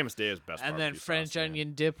man. Famous Dave's best. And then barbecue French sauce, man.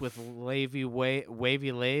 onion dip with wavy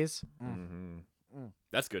lays.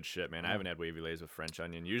 That's good shit, man. I haven't had wavy lays with French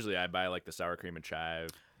onion. Usually I buy like the sour cream and chive.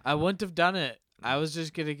 I wouldn't have done it. I was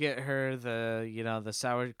just gonna get her the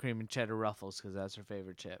sour cream and cheddar ruffles because that's her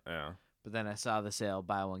favorite chip. Yeah. But then I saw the sale,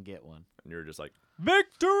 buy one get one. And you're just like,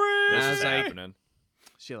 Victory! this I is was like- happening.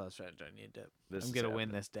 She loves French onion dip. This I'm is gonna win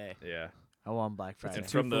happening. this day. Yeah. I won Black Friday. And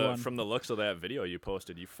two from for the one. from the looks of that video you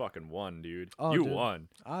posted, you fucking won, dude. Oh, you dude. won.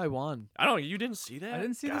 I won. I don't. You didn't see that? I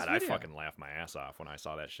didn't see this God, I video. fucking laughed my ass off when I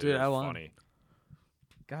saw that shit. Dude, It was I won. funny.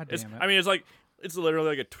 God It's. damn it. I mean, it's like it's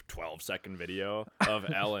literally like a 12-second video of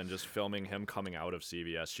Ellen just filming him coming out of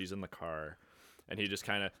CVS. She's in the car, and he just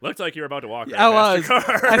kind of looked like you were about to walk. I right was. past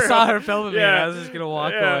your car. I saw her filming me. And Yeah. I was just gonna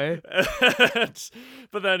walk Yeah. away.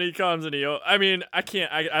 But then he comes and I mean, I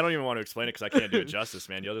can't. I don't even want to explain it because I can't do it justice,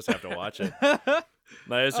 man. You'll just have to watch it.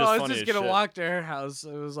 Like, it's just I was funny just as gonna shit. walk to her house.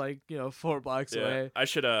 It was like 4 blocks Yeah, away. I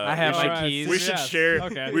should. I have we my should- keys. We should Yes. share.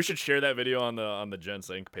 Okay. We should share that video on the Gents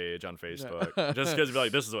Inc. page on Facebook, just because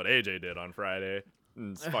like this is what AJ did on Friday.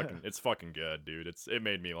 And it's fucking good, dude. It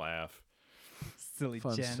made me laugh. Silly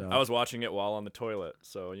Fun Jen. stuff. I was watching it while on the toilet,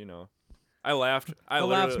 so I laughed. I The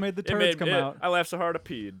laughs literally- made the it turds come out. I laughed so hard I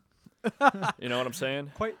peed. You know what I'm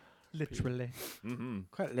saying? Quite literally. Mm-hmm.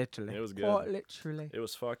 Quite literally. It was good. Quite literally. It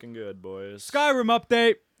was fucking good, boys. Skyrim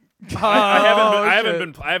update. I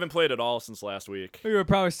haven't played at all since last week. You were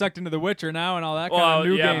probably sucked into The Witcher now and all that Well, kind of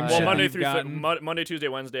new yeah. game Well, shit Monday you've through gotten. Monday, Tuesday,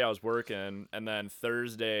 Wednesday, I was working, and then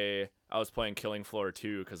Thursday I was playing Killing Floor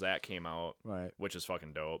 2 because that came out, Right. which is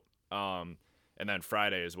fucking dope. And then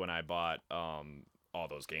Friday is when I bought all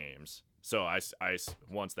those games. So I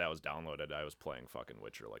once that was downloaded, I was playing fucking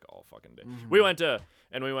Witcher like all fucking day. We went to,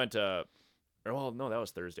 or well, no, that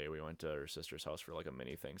was Thursday. We went to her sister's house for like a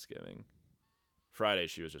mini Thanksgiving. Friday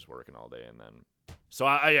she was just working all day, and then so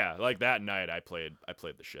I like that night I played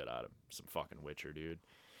the shit out of some fucking Witcher, dude.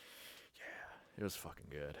 Yeah, it was fucking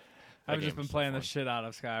good. That I've just game been was so playing the fun. shit out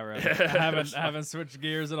of Skyrim. I haven't switched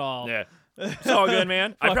gears at all. Yeah, it's all good,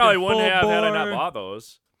 man. I Fucking probably wouldn't full have had I not bore. bought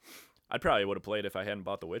those. I probably would have played if I hadn't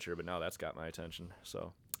bought The Witcher, but now that's got my attention.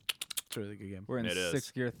 So, It's a really good game. We're in It is.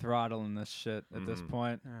 6th gear throttle in this shit at this Mhm.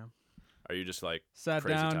 point. Yeah. are you just like Sat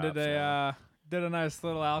Crazy down, tops, did a nice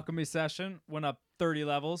little alchemy session. Went up 30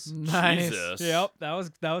 levels. Nice. Jesus? Yep, that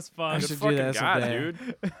was fun. I Good should do fucking that God, someday.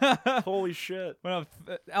 dude. Holy shit. Went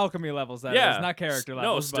up alchemy levels. That Yeah, is, not character no,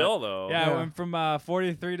 levels. but- still though. Yeah, Yeah. I went from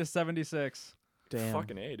 43 to 76 Damn.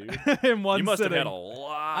 Fucking A, dude. in one You must sitting. have had a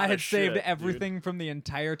lot. I had of saved shit, dude. everything from the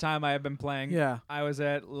entire time I had been playing. Yeah. I was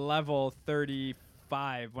at level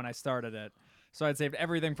 35 when I started it. So I'd saved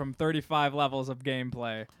everything from 35 levels of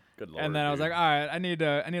gameplay. Good lord. And then I was dude. like, all right, I need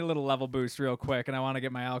a little level boost real quick, and I want to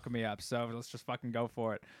get my alchemy up, so let's just fucking go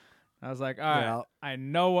for it. I was like, all right, Yeah. I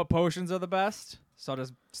know what potions are the best, so I'll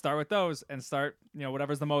just start with those and start,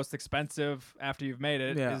 whatever's the most expensive after you've made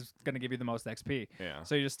it Yeah. is going to give you the most XP. yeah.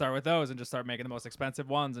 So you just start with those and just start making the most expensive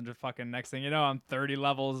ones, and just fucking next thing you know, I'm 30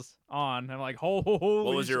 levels on. And I'm like, holy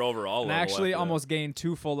What was shit. your overall And level? actually after that? almost gained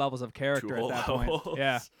 2 full levels of character 2 at that point. levels?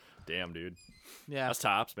 Yeah. Damn, dude. Yeah. That's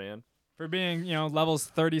tops, man. For being, levels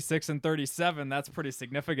 36 and 37, that's pretty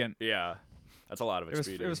significant. Yeah. That's a lot of It was,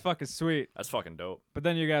 XP. it was fucking sweet. That's fucking dope. But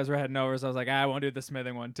then you guys were heading over, so I was like, I want to do the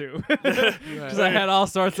smithing one too. Because I had all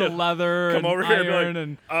sorts of leather Come and over here and be iron,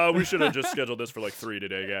 like, and we should have just scheduled this for like 3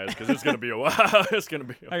 today, guys, because it's gonna be a while. It's gonna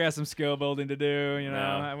be. I got some skill building to do,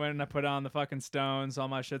 Yeah. I went and I put on the fucking stones. All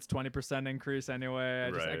my shit's 20% increase anyway. I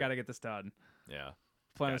Right. got to get this done. Yeah.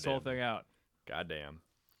 Plan this whole Goddamn. thing out. Goddamn.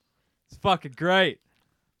 It's fucking great.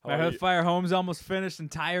 My How are you- Hearthfire home's almost finished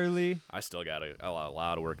entirely. I still got a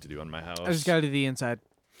lot of work to do on my house. I just gotta do the inside.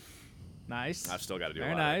 Nice. I've still got to do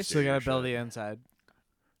Very a lot nice. of Still exterior gotta build shit. the inside.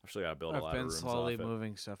 I've still got to build a I've lot of been rooms slowly off it.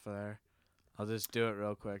 moving stuff there. I'll just do it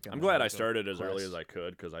real quick. and I'm then glad I'll I go started as early quest. as I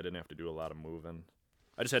could because I didn't have to do a lot of moving.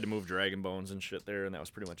 I just had to move Dragon Bones and shit there, and that was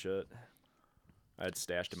pretty much it. I had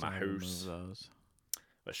stashed in my Started to move house those.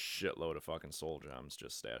 a shitload of fucking soul gems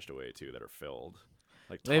just stashed away too that are filled.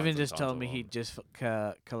 Like Levin tons and just tons told of me he them. just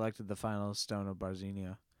collected the final stone of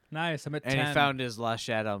Barzenia, Nice. I'm at and 10. he found his last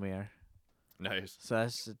Shadowmere. Nice. So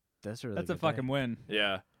that's a really That's a good fucking thing. win.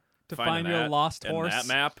 Yeah. To Finding find your that lost and horse. that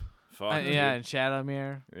map. Fuck. Yeah, and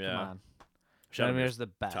Shadowmere. Yeah. Come on. Shadowmere's Shadowmere's the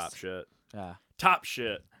best. top shit. Yeah. Top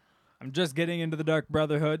shit. I'm just getting into the Dark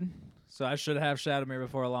Brotherhood, so I should have Shadowmere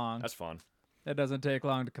before long. That's fun. It doesn't take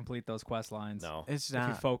long to complete those quest lines. No. It's If you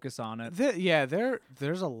not. focus on it. Yeah,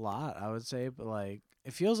 there's a lot, I would say, but like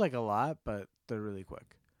it feels like a lot, but they're really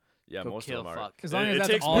quick. Yeah, Go most kill of them are. fuck. As long It- as it that's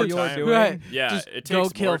takes all more you're time. doing. Right. Yeah, Just it go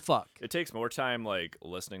takes kill more. fuck. It takes more time like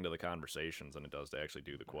listening to the conversations than it does to actually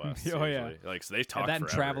do the quests. Oh, yeah. usually. Like so they talk And that and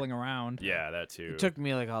forever. traveling around. Yeah, that too. It took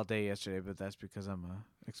me like all day yesterday, but that's because I'm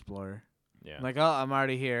a explorer. yeah. I'm like, oh, I'm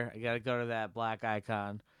already here. I gotta go to that black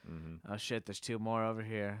icon. hmm Oh shit, there's 2 more over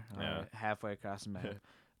here. Yeah. Alright, halfway across the map.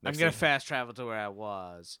 I'm gonna fast travel to where I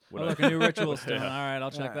was. Oh, look, a new ritual stone. All right,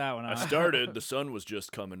 I'll check that one I out. started, the sun was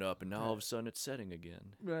just coming up, and now all of a sudden it's setting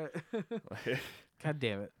again. Right. God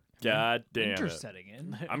damn it. God damn Winter it. setting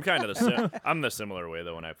in. I'm kind of I'm the similar way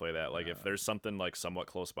though when I play that. Like if there's something like somewhat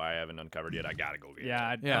close by I haven't uncovered yet, I gotta go get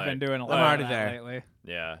Yeah, it. I've been doing a lot I'm of already that there. lately.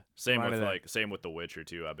 Yeah. Same Right with there. same with The Witcher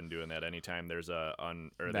too. I've been doing that anytime there's a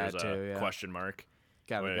That there's a too, yeah. question mark.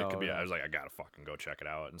 Gotta Where go. it could be, yeah. I was like, I gotta fucking go check it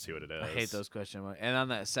out and see what it is. I hate those question marks. And on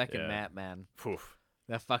that second Yeah. map, man, Poof.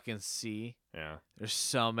 that fucking sea. Yeah. There's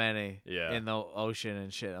so many Yeah. in the ocean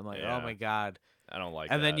and shit. I'm like, Yeah. oh my god. I don't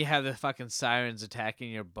like And that. then you have the fucking sirens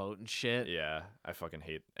attacking your boat and shit. Yeah. I fucking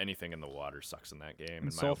hate anything in the water sucks in that game. In in my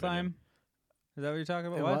opinion. Solheim? Is that what you're talking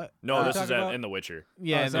about? In What? what? No, Uh, this talking is about- in The Witcher.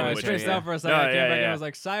 Yeah, Oh, in sorry, the I Witcher, spaced yeah. out for a second. No, I came yeah, back and I yeah. was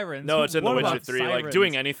like, sirens. No, it's in What The Witcher about 3. Like sirens?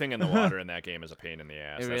 doing anything in the water in that game is a pain in the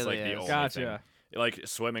ass. It That's really like the is. only Gotcha. thing. Like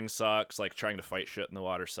swimming sucks. Like trying to fight shit in the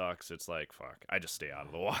water sucks. It's like fuck. I just stay out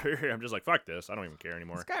of the water. I'm just like fuck this. I don't even care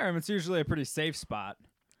anymore. Skyrim, it's usually a pretty safe spot.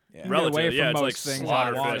 Yeah. You can get away Relative, yeah, from it's like most things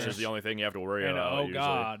on slaughterfish water. is the only thing you have to worry And, about. oh usually.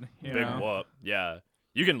 god, you Big know? whoop. Yeah.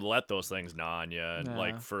 You can let those things gnaw on you and Yeah.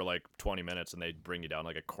 like for like 20 minutes and they bring you down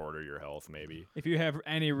like a quarter your health maybe. If you have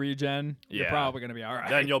any regen, you're Yeah. probably gonna be all right.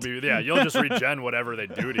 Then you'll just regen whatever they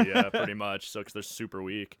do to you pretty much. So because they're super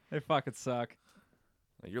weak. They fucking suck.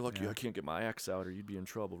 Like, you're lucky I can't get my axe out or you'd be in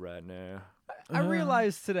trouble right now. I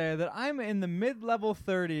realized today that I'm in the mid-level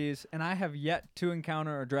 30s and I have yet to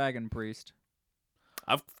encounter a dragon priest.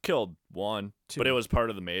 I've killed one, but it was part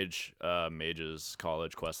of the mage's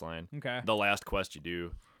college quest line. Okay. The last quest you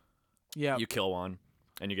do, Yeah. you kill one,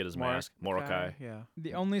 and you get his mask, Morokai. Yeah.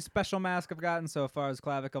 The only special mask I've gotten so far is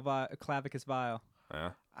Clavicus Vile.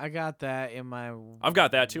 Yeah. I got that in my I've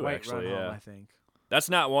got that too, White actually. Run Home, Yeah, I think. that's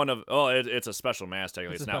not one of. Oh, it's a special mask.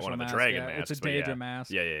 Technically, It's it's, a not one special of the mask, dragon yeah. masks. It's a but Daedra yeah.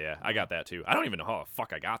 mask. Yeah. I got that too. I don't even know how the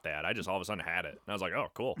fuck I got that. I just all of a sudden had it, and I was like, oh,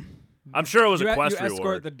 cool. I'm sure it was a quest you escort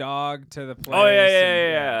reward. the dog to the place. Oh yeah,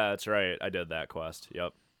 and, that's right. I did that quest.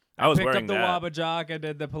 Yep. I I was picked wearing up the that. Wabajock. I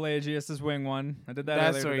did the Pelagius's wing one. I did that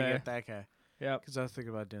That's earlier where you today. get that guy. Yep. Because I was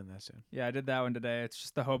thinking about doing that soon. Yeah, I did that one today. It's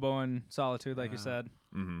just the hobo in Solitude, like you said.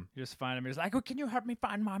 Mm-hmm. You just find him. He's like, "Oh, can you help me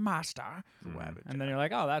find my master?" Wabbit. And then you're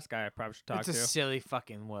like, "Oh, that's guy I probably should talk It's a to." silly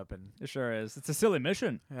fucking weapon. It sure is. It's a silly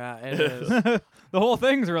mission. Yeah, it is. The whole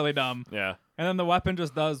thing's really dumb. Yeah. And then the weapon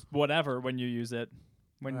just does whatever when you use it.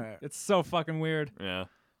 Right. It's so fucking weird. Yeah.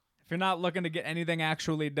 If you're not looking to get anything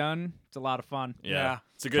actually done, it's a lot of fun. Yeah. Yeah.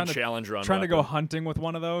 It's a good Trying to- challenge run. Trying to go weapon. hunting with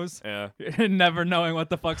one of those, Yeah. and never knowing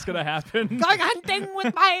what the fuck's gonna happen. Going hunting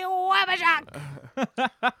with my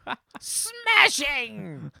Wabajack.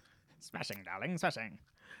 Smashing. Smashing, darling, smashing.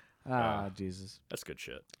 Ah, Jesus. That's good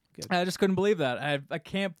shit. I just couldn't believe that. I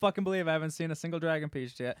can't fucking believe I haven't seen a single dragon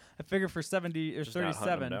piece yet. I figured for 70 or Just not hunting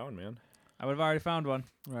 37, them down, man. I would have already found one.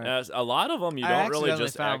 Right. Yeah, a lot of them you I don't really accidentally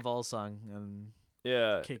just found Volsung and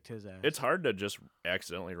yeah. kicked his ass. It's hard to just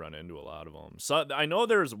accidentally run into a lot of them. So I know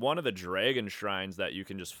there's one of the dragon shrines that you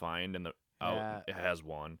can just find in the out. Yeah. It has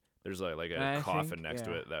one. There's like And I a coffin think- next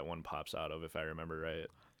to yeah. it that one pops out of, if I remember right.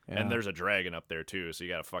 Yeah. And there's a dragon up there too, so you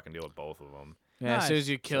gotta fucking deal with both of them. Yeah, as soon Nice. as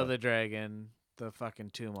you kill So- the dragon, the fucking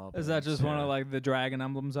tomb opens. Is that just one Yeah. of like the dragon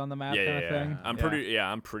emblems on the map Yeah, kind yeah, of yeah. thing?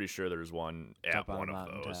 I'm pretty sure there's one at Up on one the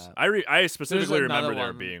of those. mountaintop. I specifically another remember there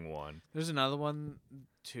one. being one. There's another one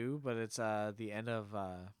too, but it's the end of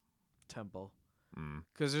temple. Mm,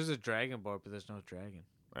 Because there's a dragon board, but there's no dragon.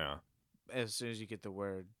 yeah, As soon as you get the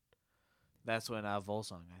word, that's when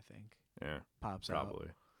Volsung, I think, yeah, pops probably.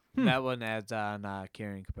 out. That one adds on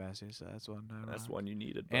carrying capacity, so that's one. I That's want. one you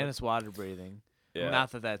needed. And bud. it's water breathing. yeah.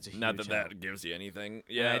 Not that that's a huge Not that help. that gives you anything.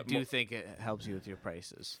 Yeah, Yeah, I do think it helps you with your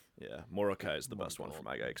prices. Yeah, Morokai is the More best one for gold.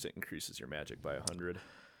 my guy because it increases your magic by 100.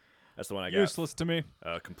 That's the one I got. Useless to me.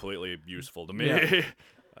 Completely useful to me. Yeah.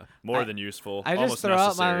 More than useful. I almost just throw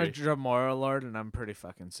out my necessary. Dremora Lord, and I'm pretty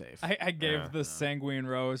fucking safe. I gave Yeah. the sanguine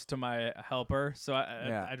rose to my helper, so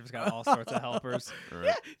Yeah. I just got all sorts of helpers.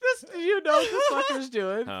 Right. You know what this fucker's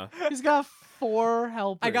doing? Huh? He's got 4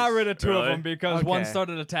 helpers. I got rid of 2 of Really? them because one Okay.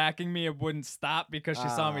 started attacking me. It wouldn't stop because she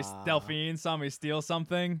saw me. Ah. Delphine saw me steal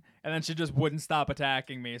something, and then she just wouldn't stop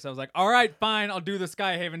attacking me. So I was like, "All right, fine, I'll do the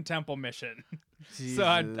Skyhaven Temple mission." So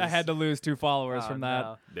I had to lose 2 followers Oh, from that.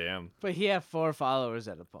 no. Damn. But he had 4 followers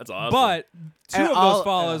at a point. That's awesome. But 2 And of all-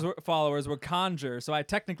 those followers were conjure, so I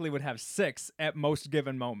technically would have 6 at most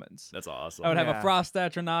given moments. That's awesome. I would have Yeah. a Frost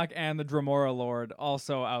Atronach and the Dremora Lord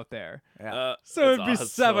also out there. Yeah. So that's it'd be awesome.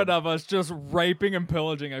 7 of us just raping and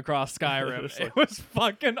pillaging across Skyrim. It's It like, was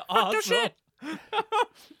fucking awesome. shit.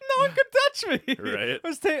 No one could touch me. Right. It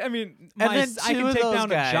was I mean, And my, then I 2 can of take those down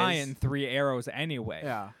guys- a giant in 3 arrows anyway.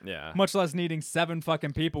 Yeah. Yeah. Much less needing 7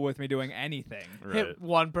 fucking people with me doing anything. Right. Hit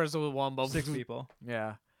one person with one bow. 6 people.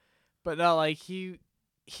 Yeah. But no, like he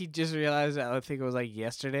just realized that I think it was like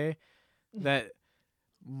yesterday that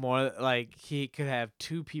more like he could have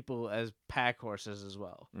 2 people as pack horses as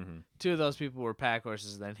well. Mm-hmm. 2 of those people were pack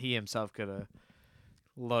horses, then he himself could have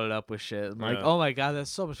loaded up with shit. I'm like, Yeah. oh my god,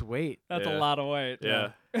 that's so much weight. That's Yeah. a lot of weight.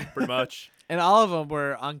 Yeah, pretty much. And all of them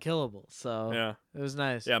were unkillable, so Yeah, it was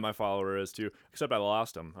nice. yeah. My follower is too. Except I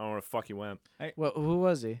lost him. I don't know where the fuck he went. Well, who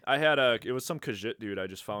was he? I had it was some Khajiit dude. I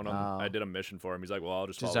just found him. Oh. I did a mission for him. He's like, well, I'll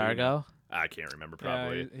just follow you. Jazargo? I can't remember Yeah,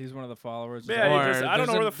 probably. he's one of the followers. Yeah, he Or just- I don't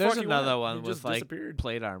know where the there's fuck he another went. one He with just like disappeared.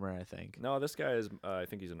 plate armor, I think. No, this guy is. I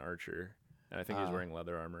think he's an archer, and I think he's Oh. wearing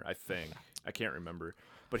leather armor. I think. I can't remember.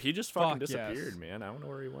 But he just fucking Fuck yes. disappeared, man. I don't know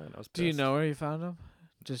where he went. I was. Do you pissed. know where you found him?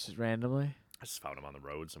 Just randomly? I just found him on the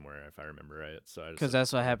road somewhere, if I remember right. So I just. Because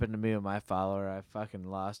that's what happened to me with my follower. I fucking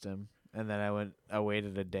lost him, and then I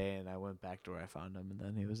waited a day, and I went back to where I found him, and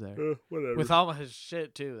then he was there Whatever. with all his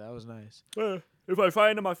shit too. That was nice. If I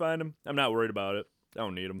find him, I find him. I'm not worried about it. I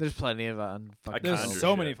don't need him. There's plenty of conjure There's Conjure so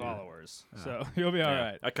shit, many yeah. followers, so you'll be all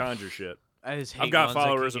right. I conjure shit. I just I've hate got ones that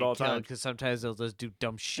followers can at all get killed, times. because sometimes they'll just do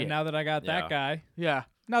dumb shit. And now that I got Yeah. that guy, yeah,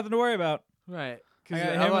 nothing to worry about. right. I Because got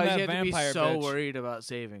him and otherwise that you have to be vampire so bitch. worried about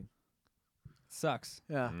saving. Sucks.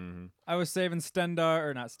 Yeah. Mm-hmm. I was saving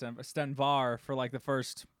Stenvar for like the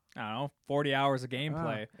first, I don't know, 40 hours of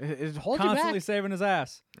gameplay. It holds you Constantly back. saving his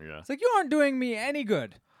ass. Yeah. It's like, you aren't doing me any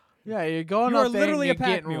good. Yeah, you're going You up are there literally and a you're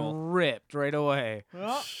pack getting mule. ripped right away.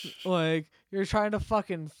 Like you're trying to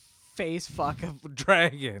fucking face fuck a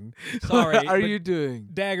dragon. Sorry, what are but- you doing?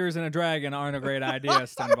 Daggers and a dragon aren't a great idea,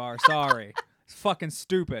 Stenvar. Sorry. It's fucking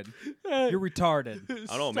stupid. You're retarded.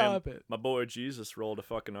 I don't know, Stop man. it. My boy Jesus rolled a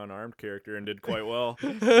fucking unarmed character and did quite well.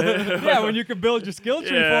 Yeah, when you can build your skill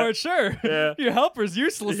tree Yeah. for it, sure. Yeah. Your helper's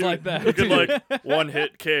useless like that. You could like one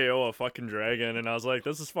hit KO a fucking dragon, and I was like,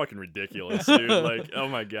 this is fucking ridiculous, dude. Like, oh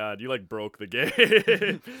my god, you like broke the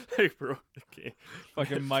game. Like broke the game.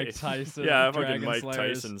 Fucking Mike Tyson. Yeah, fucking Dragon Mike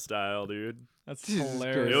Slayers. Tyson style, dude. That's Jesus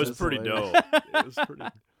hilarious. It was That's pretty hilarious. dope. It was pretty.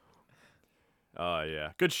 Oh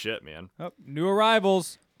yeah, good shit, man. Oh, new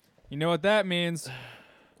arrivals. You know what that means.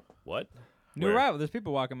 What? New Where? arrival. There's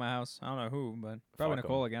people walking my house. I don't know who, but probably Fuck 'em.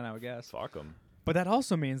 Nicole again, I would guess. Fuck them. But that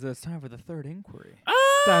also means that it's time for the third inquiry.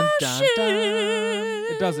 Dun, dun, dun.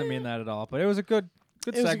 It doesn't mean that at all, but it was a good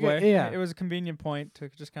It was a segue. good- yeah. It was a convenient point to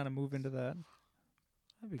just kind of move into that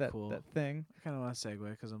That'd be that, cool. that thing. I kind of want to segue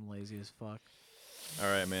because I'm lazy as fuck. All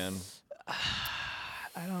right, man.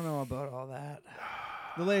 I don't know about all that.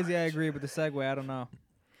 The lazy, I agree, but the segue, I don't know.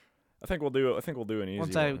 I think we'll do. I think we'll do an easy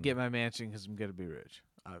Once one. I get my mansion, because I'm gonna be rich,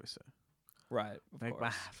 obviously. Right. Of Make my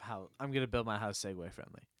course. house. I'm gonna build my house Segway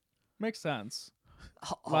friendly. Makes sense.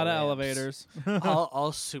 All A lot of ramps. elevators.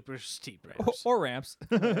 all super steep ramps. or ramps.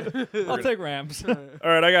 I'll take ramps. All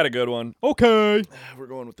right, I got a good one. Okay. We're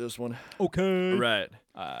going with this one. Okay. Right.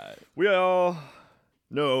 We all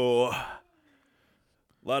know a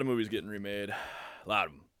lot of movies getting remade. A lot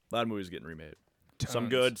of them. A lot of movies getting remade. Some Tons.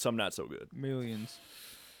 good, some not so good. Millions.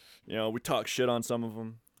 You know, we talk shit on some of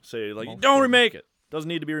them. Say like, Most don't of 'em. remake it. Doesn't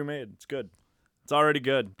need to be remade. It's good. It's already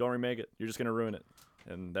good. Don't remake it. You're just gonna ruin it.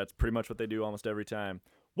 And that's pretty much what they do almost every time.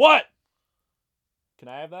 What? Can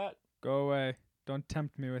I have that? Go away. Don't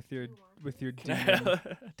tempt me with your Can I demon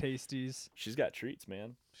have- tasties. She's got treats,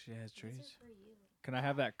 man. She has trees. Can I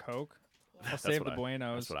have that Coke? I'll That's save what the I-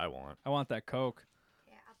 Buenos. That's what I want. I want that Coke.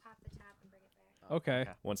 Yeah, I'll pop the top and bring it back. Okay.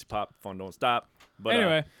 Once you pop, fun don't stop. But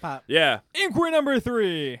Anyway, Pop. yeah. inquiry number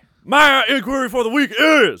 3. My inquiry for the week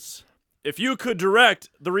is: if you could direct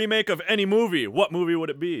the remake of any movie, what movie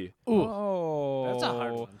would it be? Ooh, Oh. that's a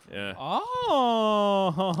hard one. Yeah.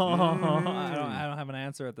 Oh. I don't have an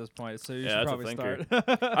answer at this point, so you Yeah, should that's a probably thinker.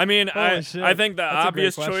 start. I mean, Holy shit. I think the That's a great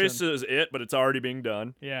obvious question. choice is it, but it's already being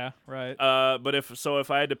done. Yeah, right. But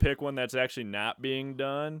if I had to pick one that's actually not being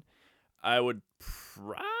done, I would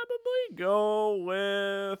probably go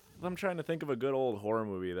with. I'm trying to think of a good old horror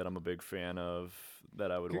movie that I'm a big fan of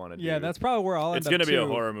that I would want to do. Yeah, that's probably where I'll end It's up gonna be a too.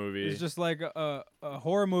 horror movie. It's just like a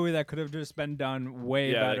horror movie that could have just been done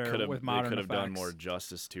way yeah, better with modern could have done effects. more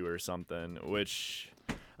justice to or something. Which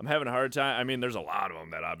I'm having a hard time. I mean, there's a lot of them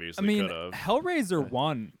that I obviously mean, could have. Hellraiser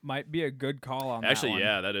 1 might be a good call on Actually, that one.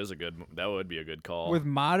 yeah, that is a good. That would be a good call. With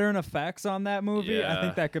modern effects on that movie, I Yeah.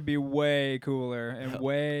 think that could be way cooler and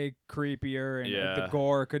way creepier, and the Yeah.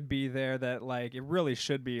 gore could be there. That like it really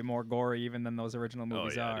should be more gory even than those original oh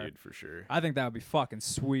movies yeah, are. dude, for sure. I think that would be fucking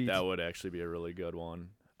sweet. That would actually be a really good one.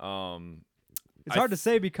 It's hard to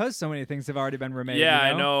say because so many things have already been remade.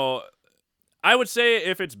 Yeah, you know? I know. I would say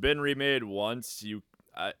if it's been remade once,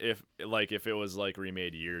 if it was like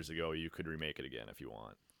remade years ago, you could remake it again if you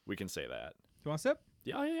want. We can say that. You want a sip?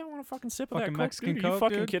 Yeah, I want to fucking sip of Fucking that Coke, Mexican dude. Are Coke, you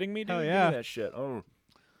fucking dude? kidding me, dude? Hell Give me yeah. that shit. Oh.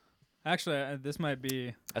 Actually, this might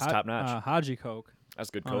be That's top notch. Haji Coke. That's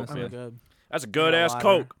good Coke. honestly. Man. Good. That's a good ass water.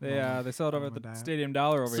 Coke. They sell it over at the Stadium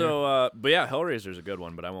Dollar over here. So, but yeah, Hellraiser's a good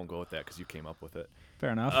one, but I won't go with that because you came up with it.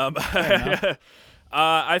 Fair enough.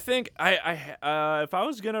 I think if I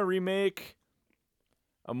was gonna remake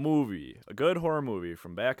a movie, a good horror movie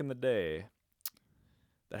from back in the day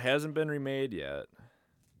that hasn't been remade yet.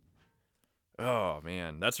 Oh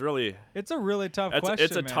man, that's really it's a really tough question.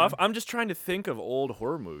 it's a man. tough. I'm just trying to think of old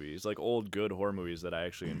horror movies, like old good horror movies that I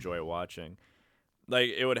actually enjoy watching.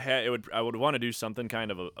 Like I would want to do something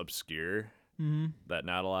kind of obscure that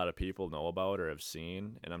not a lot of people know about or have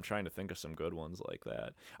seen, and I'm trying to think of some good ones like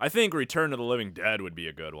that. I think Return of the Living Dead would be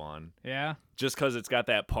a good one. Yeah. Just because it's got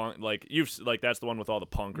that punk, that's the one with all the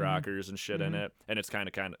punk rockers and shit in it, and it's kind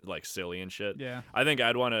of like silly and shit. Yeah. I think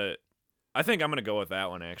I'm gonna go with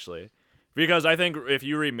that one actually, because I think if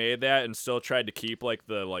you remade that and still tried to keep like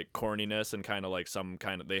the like corniness and kind of like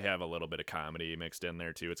they have a little bit of comedy mixed in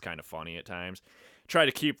there too. It's kind of funny at times. Try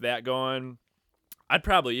to keep that going. I'd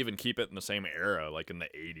probably even keep it in the same era, like in the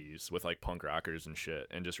 80s with like punk rockers and shit,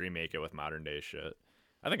 and just remake it with modern day shit.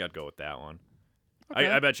 I think I'd go with that one. Okay.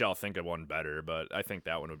 I bet y'all think of one better, but I think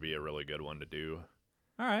that one would be a really good one to do.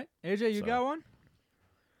 All right. AJ, you got one?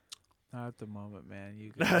 Not at the moment, man.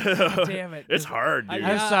 You go. Damn it. It's hard, dude.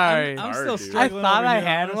 I'm sorry. I'm Hard, still dude. I struggling. thought over I here,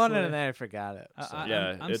 had one honestly. and then I forgot it. So.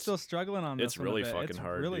 I'm it's- still struggling on this. it's one a really bit. fucking It's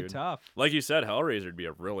hard, really dude. tough. Like you said, Hellraiser would be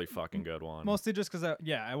a really fucking good one. Mostly just because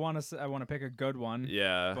I want to pick a good one.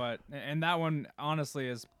 Yeah. But and that one honestly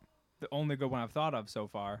is the only good one I've thought of so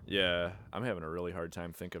far. Yeah. I'm having a really hard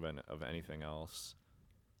time thinking of anything else.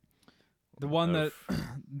 The one that Oof.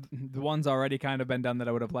 the one's already kind of been done that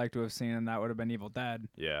I would have liked to have seen, and that would have been Evil Dead.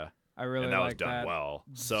 Yeah. I really And that was like done that. well.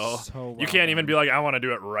 So, So you well can't even done. be like, I want to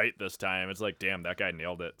do it right this time. It's like, damn, that guy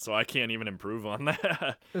nailed it. So I can't even improve on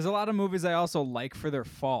that. There's a lot of movies I also like for their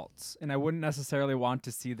faults, and I wouldn't necessarily want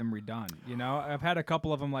to see them redone. You know, I've had a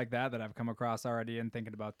couple of them like that I've come across already in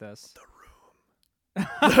thinking about this.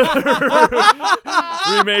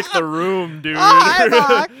 Remake The Room, dude.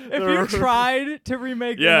 If you tried to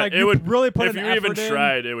remake them, yeah, like it you would really put if an you even effort in,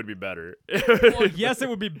 tried, it would be better. well, yes, it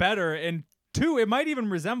would be better. And two, it might even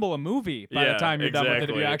resemble a movie by the Yeah, time you're done with it if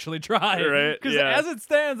you exactly. actually try. Right, Because yeah. as it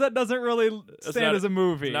stands, that doesn't really stand not- as a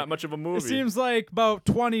movie. Not much of a movie. It seems like about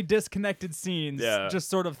 20 disconnected scenes Yeah. just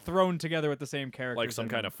sort of thrown together with the same characters. like some in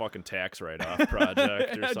kind them. of fucking tax write-off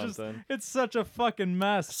project or Yeah, just- something. it's such a fucking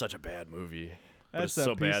mess. Such a bad movie. But That's it's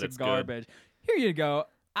so a piece bad of it's garbage. Here you go.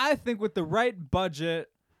 I think with the right budget,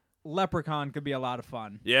 Leprechaun could be a lot of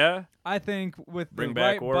fun. good. Yeah? I think with the Bring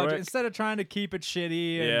back right Warwick? budget, instead of trying to keep it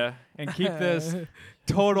shitty and, Yeah. and keep this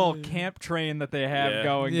total camp train that they have Yeah.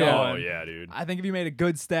 going, Oh, yeah, dude. I think if you made a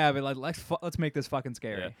good stab at let's make this fucking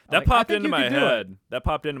scary. Yeah. I'm That like, I popped think into you my could do it. head. That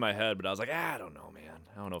popped into my head, but I was like, I don't know, man.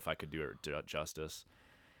 I don't know if I could do it justice.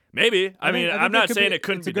 Maybe. I mean, think I'm not could saying be- it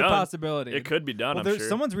couldn't it's be a good done. possibility. It could be done, Well, I'm there's sure.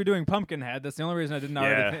 someone's redoing Pumpkinhead. That's the only reason I didn't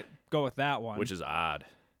already Yeah. go with that one. Which is odd.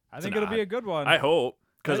 I it's think an it'll be odd- a good one. I hope.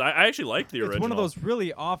 Because I actually like the original. It's one of those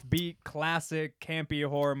really offbeat, classic, campy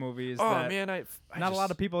horror movies Oh, that man. I not a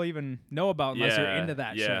lot of people even know about unless you're into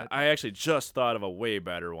that yeah. shit. I actually just thought of a way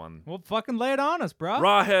better one. Well, fucking lay it on us, bro.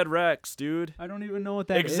 Rawhead Rex, dude. I don't even know what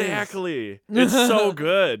that is. Exactly. It's so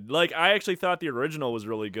good. Like, I actually thought the original was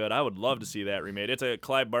really good. I would love to see that remade. It's a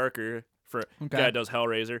Clive Barker guy that does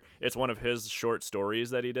Hellraiser. It's one of his short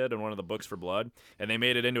stories that he did in one of the books for Blood, and they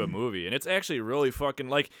made it into a movie. And it's actually really fucking,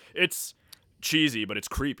 like, it's cheesy, but it's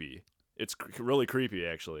creepy. It's really creepy,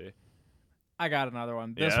 actually. I got another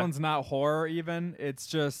one. This Yeah? one's not horror even. It's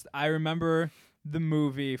just I remember the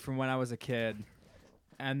movie from when I was a kid,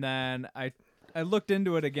 and then I looked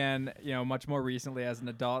into it again, much more recently as an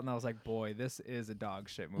adult, and I was like, boy, this is a dog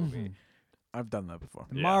shit movie. I've done that before.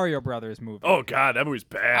 The Yeah. Mario Brothers movie. Oh, God, that movie's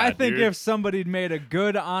bad, I think dude. if somebody made a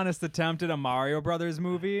good, honest attempt at a Mario Brothers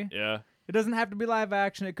movie, Yeah. it doesn't have to be live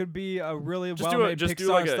action. It could be a really Just do well-made just do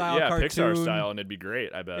like a Pixar-style cartoon. Pixar style, and it'd be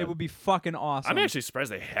great, I bet. It would be fucking awesome. I'm actually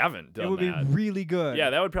surprised they haven't done It would that. be really good. Yeah,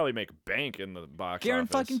 that would probably make bank in the box Garen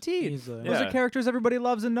office. fucking Teed. Easily. Those Yeah. are characters everybody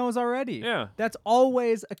loves and knows already. Yeah. That's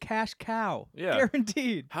always a cash cow. Yeah.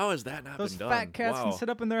 Guaranteed. How has that not Those been done? fat cats wow. can sit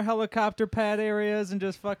up in their helicopter pad areas and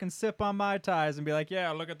just fucking sip on Mai Tais and be like,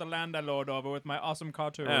 yeah, look at the land I lord over with my awesome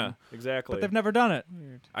cartoon. Yeah, exactly. But they've never done it.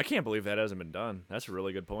 I can't believe that hasn't been done. That's a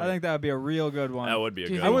really good point. I think that would be a real good one. that would be a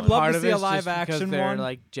Do you good I think would one. love part to of see a it's just live because action they're one.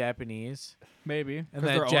 like Japanese, Maybe. and 'cause that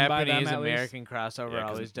they're owned by them, Japanese at least. American crossover Yeah, 'cause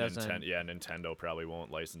always doesn't. Nintendo probably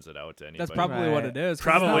won't license it out to anybody. That's probably what Right. it is. 'cause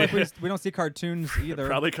it's not Probably. like we don't see cartoons either.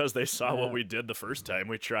 Probably because they saw Yeah. what we did the first time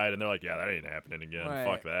we tried, and they're like, "Yeah, that ain't happening again. Right.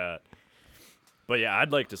 Fuck that." But yeah,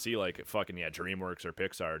 I'd like to see like fucking DreamWorks or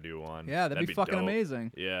Pixar do one. Yeah, that'd be fucking dope.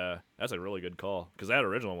 amazing. Yeah, that's a really good call because that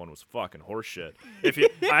original one was fucking horseshit. If you,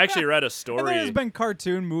 I actually read a And story. there's been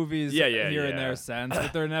cartoon movies Yeah, here and there since,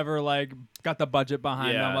 but they're never like got the budget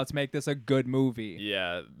behind them. Yeah. Let's make this a good movie.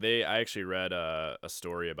 Yeah, I actually read a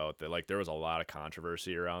story about that. Like, there was a lot of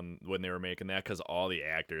controversy around when they were making that because all the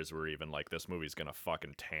actors were even like, "This movie's gonna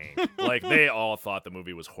fucking tank." Like, they all thought the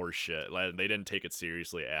movie was horseshit. Like, they didn't take it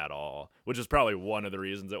seriously at all, which is probably one of the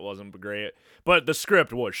reasons it wasn't great. But the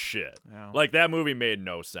script was shit. Yeah. Like, that movie made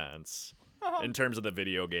no sense in terms of the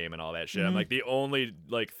video game and all that shit. I'm like, the only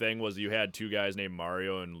like thing was you had two guys named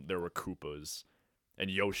Mario and there were Koopas, and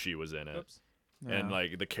Yoshi was in it. Oops. And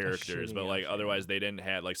like the characters, shitty but like Yoshi. otherwise they didn't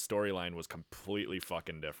have like storyline was completely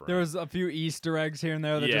fucking different. There was a few Easter eggs here and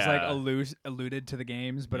there that just like Yeah. alluded to the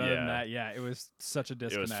games, but other than Yeah. that, yeah, it was such a it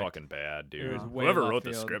disconnect. was fucking bad, dude. was way Whoever left wrote the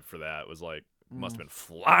field. script for that was like must have been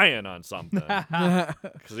flying on something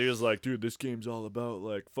because he was like, dude, this game's all about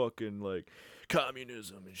like fucking like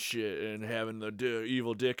communism and shit and having the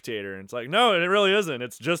evil dictator, and it's like, no, it really isn't.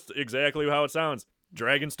 It's just exactly how it sounds.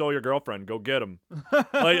 Dragon stole your girlfriend. Go get him.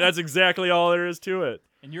 Like, that's exactly all there is to it.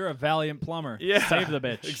 And you're a valiant plumber. Yeah, Save the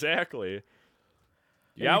bitch. Exactly.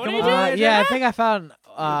 Hey, Yeah, you what come do you on. do? Yeah, I think I found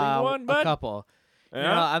one, a bud? couple. Yeah? You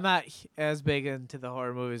know, I'm not as big into the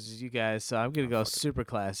horror movies as you guys, so I'm gonna go super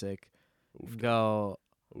classic. Go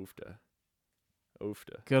Oofta.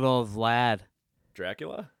 Oofta. good old Vlad.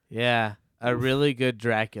 Dracula? Yeah, a really good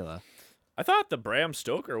Dracula. I thought the Bram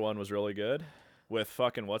Stoker one was really good with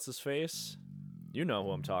fucking what's his face? You know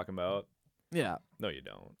who I'm talking about. Yeah. No, you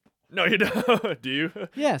don't. No, you don't. Do you?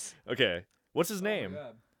 Yes. Okay. What's his name? Oh,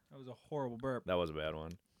 God. That was a horrible burp. That was a bad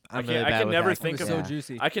one. I'm can't- really I bad can with never actors. think It was of so it.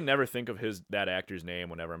 juicy. I can never think of that actor's name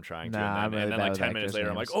whenever I'm trying to. Nah, I'm and really then bad like with 10 minutes actors' later,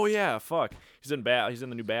 I'm like, names. oh yeah, fuck. He's in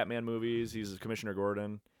the new Batman movies. He's Commissioner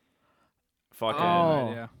Gordon. Fucking.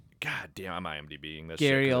 Oh. Yeah. God damn, I'm IMDb'ing this.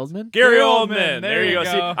 Gary shit 'cause it's- Oldman? Gary Gary Oldman. Oldman, There you go.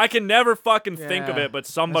 See, I can never fucking think of Yeah. it, but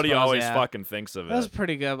somebody suppose, always yeah. fucking thinks of That was it.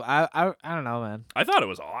 pretty good. I don't know, man. I thought it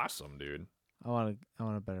was awesome, dude. I want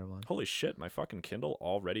a better one. Holy shit, my fucking Kindle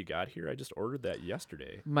already got here. I just ordered that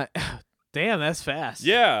yesterday. My damn, that's fast.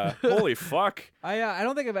 Yeah. Holy fuck. I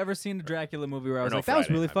don't think I've ever seen a Dracula movie where I Or was no, like, that was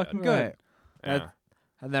Friday, really my fucking bad. good. Right. Yeah. That-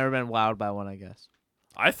 I've never been wowed by one, I guess.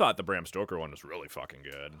 I thought the Bram Stoker one was really fucking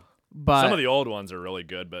good. But Some of the old ones are really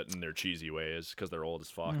good, but in their cheesy ways because they're old as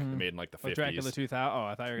fuck. They're made in like the 50s. Oh, Dracula 2000. Oh,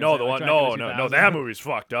 I thought you were No, gonna the say, one. like, No, Dracula no, 2000. that movie's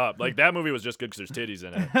fucked up. Like, that movie was just good because there's titties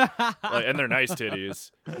in it, like, and they're nice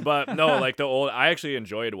titties. But no, like the old. I actually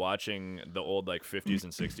enjoyed watching the old like 50s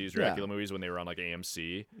and 60s Dracula movies when they were on like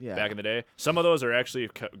AMC Yeah. back in the day. Some of those are actually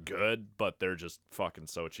good, but they're just fucking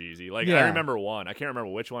so cheesy. Like, I Yeah. remember one. I can't remember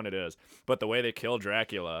which one it is, but the way they kill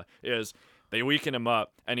Dracula is. They weaken him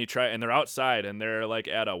up, and and they're outside, and they're like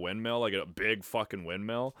at a windmill, like a big fucking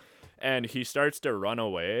windmill, and he starts to run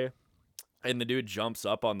away, and the dude jumps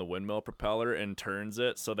up on the windmill propeller and turns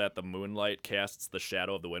it so that the moonlight casts the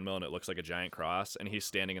shadow of the windmill, and it looks like a giant cross, and he's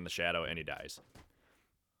standing in the shadow, and he dies.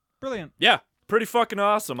 Brilliant. Yeah, pretty fucking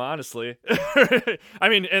awesome, honestly. I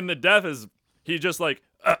mean, and the death is he just like,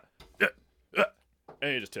 and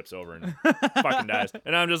he just tips over and fucking dies,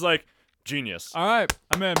 and I'm just like, genius. All right,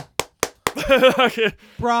 I'm in.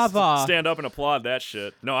 brava. Stand up and applaud that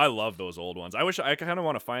shit. No, I love those old ones. I kind of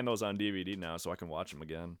want to find those on DVD now so I can watch them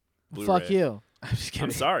again. Fuck Blu-ray. you. I'm just kidding.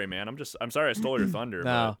 I'm sorry, man. I'm sorry I stole your thunder.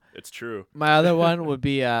 No. But it's true. My other one would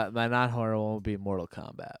be my non-horror one would be Mortal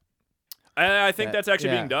Kombat. I think Yeah, that's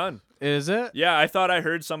actually yeah. being done. Is it? Yeah, I thought I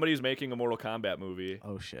heard somebody's making a Mortal Kombat movie.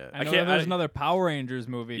 Oh shit. I know can't- there's I- anotally Power Rangers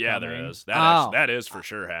movie. Yeah, coming. there is. Oh. That is for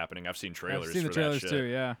sure happening. I've seen trailers I've seen the for trailers that shit. too.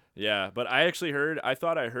 Yeah. Yeah, but I actually I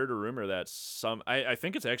thought I heard a rumor that I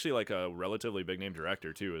think it's actually like a relatively big name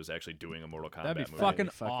director too is actually doing a Mortal Kombat That'd be movie. fucking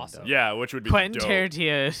Fucking awesome. dope. Yeah, which would be Quentin dope.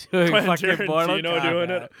 Tarantino is doing Quentin fucking Mortal Tarantino doing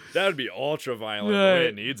Kombat. it. That would be ultra violent. The way Right.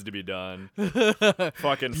 it needs to be done.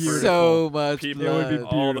 Fucking So much people, It would be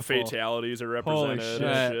blood. all the beautiful. fatalities are Holy represented. shit.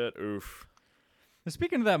 And shit. Oof.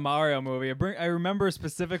 Speaking of that Mario movie, I remember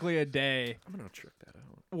specifically a day I'm gonna check that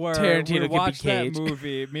out. where Tarantino we could be watched that Cage.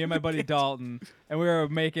 movie, me and my buddy Dalton, and we were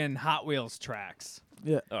making Hot Wheels tracks.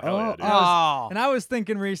 Yeah. Oh, hell yeah, dude. Oh. And I was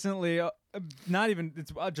thinking recently, not even,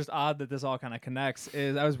 it's just odd that this all kind of connects,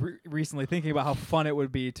 is I was recently thinking about how fun it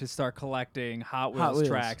would be to start collecting Hot Wheels, Wheels.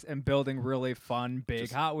 tracks and building really fun, big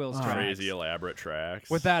Just Hot Wheels tracks. Crazy elaborate tracks.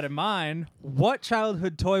 With that in mind, what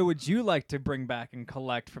childhood toy would you like to bring back and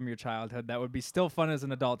collect from your childhood that would be still fun as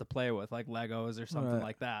an adult to play with, like Legos or something Right.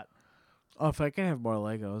 like that? Oh, if I can have more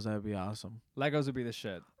Legos, that'd be awesome. Legos would be the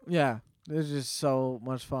shit. Yeah. It's just so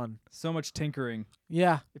much fun. So much tinkering.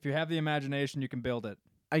 Yeah. If you have the imagination, you can build it.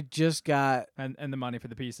 I just got And the money for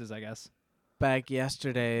the pieces, I guess. back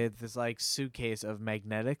yesterday this like suitcase of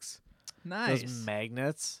magnetics. Nice. Those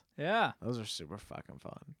magnets. Yeah. Those are super fucking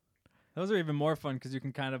fun. Those are even more fun because you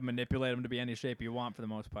can kind of manipulate them to be any shape you want for the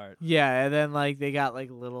most part. Yeah, and then like they got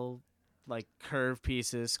like little like curved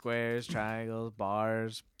pieces, squares, triangles,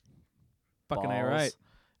 bars. Fucking balls. A right.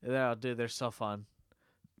 Yeah, dude, they're so fun.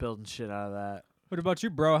 Building shit out of that. What about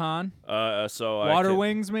you, Brohan? So Water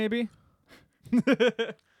wings, maybe?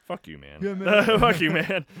 Fuck you, man. Yeah, man. Fuck you,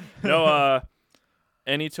 man. No,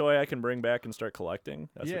 any toy I can bring back and start collecting.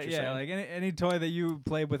 That's what you're saying. like any toy that you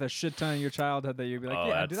played with a shit ton in your childhood that you'd be like, Oh,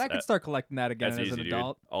 yeah, dude, I could start collecting that again That's as easy, an dude.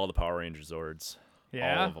 adult. All the Power Ranger Zords.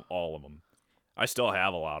 Yeah. All of them. I still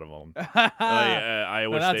have a lot of them. I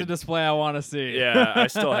Well, wish that's they'd- a display I want to see. Yeah, I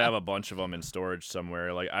still have a bunch of them in storage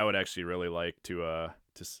somewhere. Like, I would actually really like to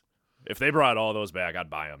if they brought all those back, I'd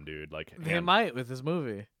buy them, dude. Like, They might with this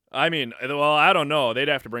movie. I mean, well, I don't know. They'd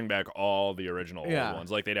have to bring back all the original Yeah. old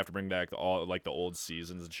ones. Like, they'd have to bring back all like the old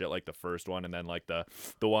seasons and shit, like the first one, and then like the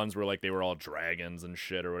ones where like they were all dragons and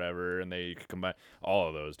shit or whatever, and they could combine all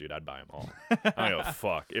of those, dude. I'd buy them all. I don't give a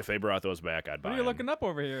fuck if they brought those back. I'd buy What are you 'em. looking up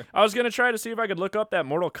over here? I was gonna try to see if I could look up that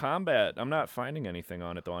Mortal Kombat. I'm not finding anything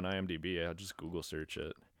on it though on IMDb. I'll just Google search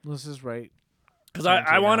it. This is right. Because I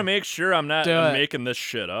Tarantino. want to make sure I'm not Do it. making this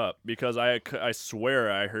shit up. Because I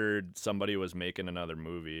swear I heard somebody was making another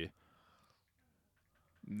movie.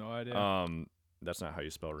 No idea. That's not how you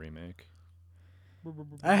spell remake.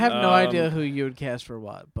 I have no idea who you would cast for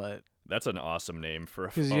what, but That's an awesome name for a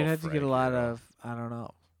because you'd have to get a lot of I don't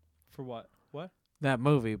know For what? What? that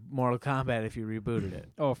movie Mortal Kombat if you rebooted it.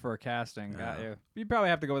 Oh, for a casting. Got Yeah. you. You'd probably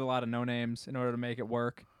have to go with a lot of no names in order to make it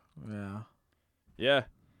work. Yeah. Yeah,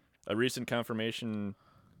 a recent confirmation.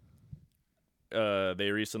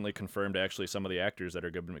 They recently confirmed actually some of the actors that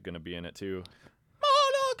are going to be in it too.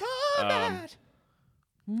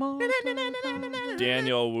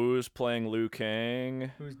 Daniel Wu's playing Liu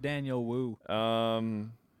Kang. Who's Daniel Wu?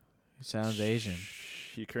 He sounds Asian.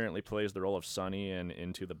 He currently plays the role of Sonny in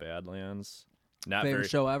Into the Badlands. Favorite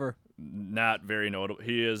show ever. Not very notable.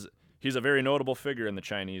 He's a very notable figure in the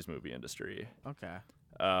Chinese movie industry. Okay.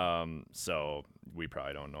 So we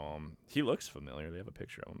probably don't know him. He looks familiar. They have a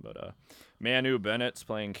picture of him, but Manu Bennett's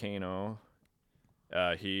playing Kano.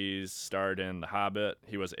 He's starred in The Hobbit.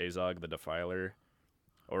 He was Azog the Defiler,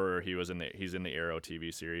 or he's in the Arrow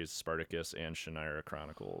TV series Spartacus and Shannara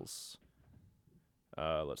Chronicles.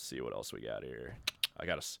 Let's see what else we got here.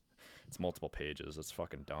 It's multiple pages. It's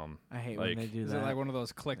fucking dumb. I hate Like- when they do Is that. it like one of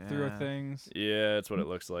those click-through Yeah. things? Yeah, it's what it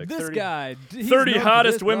looks like. This 30 guy. he's 30 known for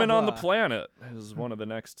hottest this, women blah, on the blah. planet is one of the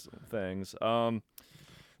next things.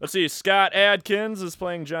 Let's see. Scott Adkins is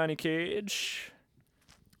playing Johnny Cage.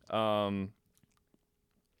 So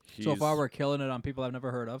far, we're killing it on people I've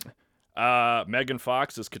never heard of. Megan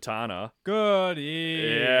Fox is Katana. Good.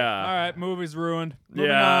 Yeah. All right, movie's ruined.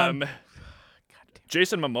 Moving Yeah. on.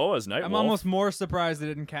 Jason Momoa is Nightwolf. I'm almost more surprised they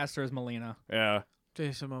didn't cast her as Melina. Yeah.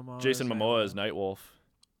 Jason Momoa. Jason Momoa is Nightwolf.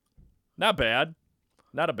 Not bad.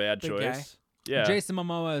 Not a bad Big choice. Yeah. Jason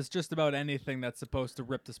Momoa is just about anything that's supposed to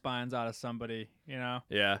rip the spines out of somebody, you know?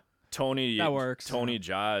 Yeah. Tony. That works. Tony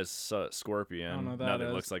Jaa is Scorpion. I don't know who that Another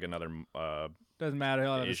is. looks like another. Doesn't matter.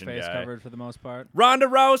 He'll have his Asian face guy. covered for the most part. Ronda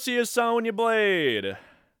Rousey is Sonya Blade.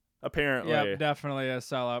 Apparently. Yep, definitely a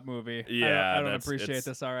sellout movie. Yeah, I don't that's- appreciate it's-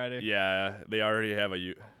 this already. Yeah, they already have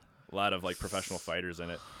a lot of like professional fighters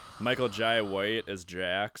in it. Michael Jai White as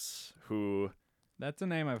Jax, who That's a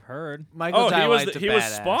name I've heard. Michael Jai he was White's a he was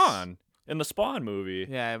badass. Spawn in the Spawn movie.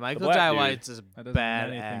 Yeah, Michael black Jai dude. White's is That doesn't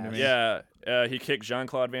mean anything to badass. me. Yeah, he kicked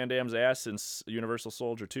Jean-Claude Van Damme's ass in Universal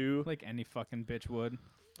Soldier 2. Like any fucking bitch would.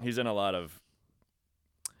 He's in a lot of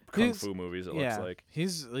kung He's- fu movies. It Yeah, looks like.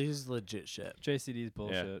 he's legit shit. JCD's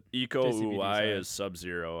bullshit. Yeah. Iko JCVD Uwai side. is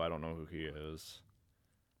Sub-Zero. I don't know who he is.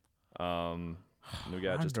 We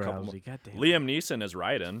got just a couple more. Rousey, goddamn. Liam Neeson is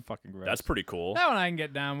Raiden. Fucking gross. That's pretty cool. That one I can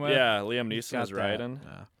get down with. Yeah, Liam He's Neeson got is that. Raiden.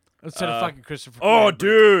 Yeah. Instead of fucking Christopher. Oh, Lambert.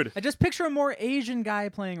 dude. I just picture a more Asian guy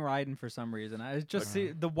playing Raiden for some reason. I just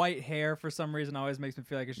see the white hair for some reason always makes me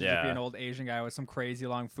feel like it should just be Yeah. an old Asian guy with some crazy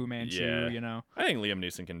long Fu Manchu, Yeah. you know. I think Liam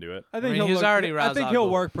Neeson can do it. I think mean, he's look- already I Ra's think al he'll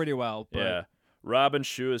Ghul. work pretty well. But Yeah. Robin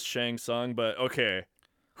Shu is Shang Tsung, but okay.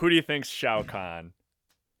 Who do you think's Shao Kahn?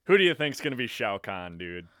 Who do you think's going to be Shao Kahn,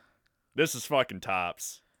 dude? This is fucking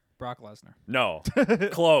tops. Brock Lesnar. No.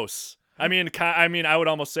 Close. I mean, I would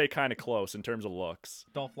almost say kind of close in terms of looks.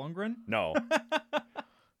 Dolph Lundgren? No.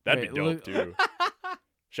 That'd Wait, be dope, look- too.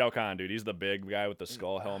 Shao Kahn, dude. He's the big guy with the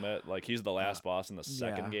skull helmet. Like, he's the last boss in the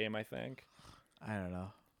second yeah. game, I think. I don't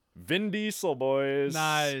know. Vin Diesel, boys.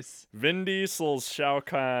 Nice. Vin Diesel's Shao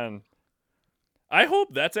Kahn. I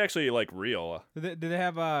hope that's actually, like, real. Do they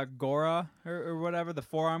have Gora or whatever, the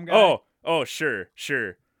forearm guy? Oh, Oh, sure.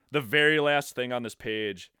 The very last thing on this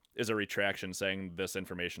page is a retraction saying this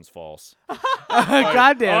information's false.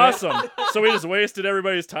 God damn it. Awesome. So we just wasted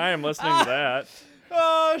everybody's time listening to that.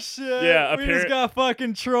 Oh shit! Yeah, we just got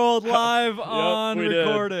fucking trolled live on we did.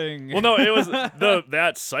 recording. Well, no, it was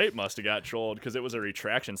that site must have got trolled because it was a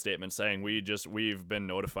retraction statement saying we've been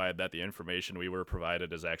notified that the information we were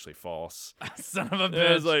provided is actually false. Son of a And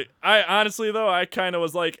I was bitch. like, I honestly though, I kind of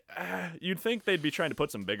was like, you'd think they'd be trying to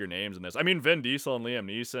put some bigger names in this. I mean, Vin Diesel and Liam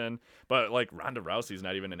Neeson, but like Ronda Rousey's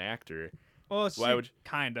not even an actor. Well, Why would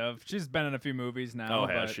kind of. She's been in a few movies now. Oh,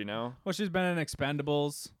 has but- she now? Well, she's been in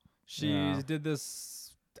Expendables. She Yeah. did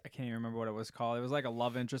this. I can't even remember what it was called. It was like a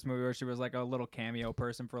love interest movie where she was like a little cameo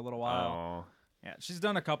person for a little while. Oh, Yeah, she's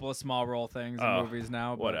done a couple of small role things in Oh, movies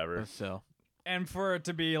now. But, whatever. So, and for it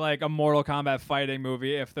to be like a Mortal Kombat fighting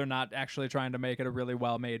movie, if they're not actually trying to make it a really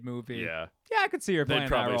well-made movie, Yeah, I could see her they'd playing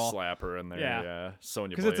probably that role slap her in there. Yeah. Yeah,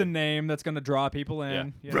 Sonya because it's a Blade. name that's gonna draw people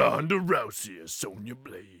in. Yeah. you know? Ronda Rousey is Sonya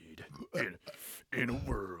Blade in a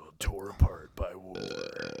world tore apart by war.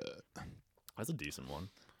 That's a decent one.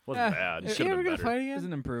 Wasn't bad. is Should she have ever been gonna better. fight Is again?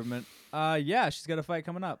 an improvement. Yeah, she's got a fight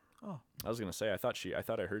coming up. I was gonna say I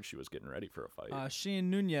thought I heard she was getting ready for a fight. She and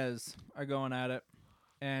Nunez are going at it,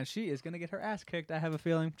 and she is gonna get her ass kicked. I have a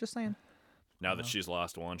feeling. Just saying. Now that she's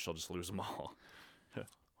lost one, she'll just lose them all.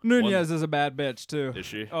 Nunez is a bad bitch too. Is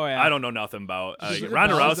she? Oh, yeah. I don't know nothing about. She's a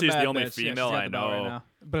Ronda bad- she's a Rousey's the bad only bitch. Yeah, she's female got I the belt right know. now.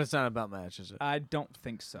 But it's not about match, is it? I don't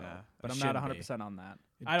think so, Yeah, but it I'm not shouldn't 100% on that.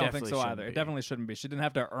 It I don't think definitely so shouldn't either. It be. definitely shouldn't be. She didn't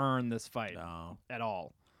have to earn this fight No. at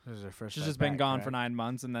all. This is her first She's fight just been back, gone correct? for 9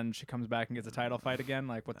 months, and then she comes back and gets a title fight again.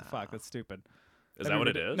 Like, what the fuck? That's stupid. Is that what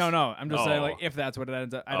it is? No. I'm just saying, Oh. like, if that's what it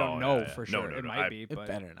ends up, I Oh, don't know yeah. for No, sure. no, It no, might I- be, It but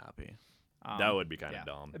better not be. That would be kind of yeah,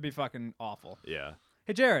 dumb. It'd be fucking awful. Yeah.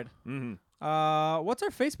 Hey, Jared. hmm What's our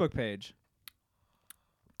Facebook page?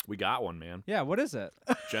 We got one, man. Yeah, what is it?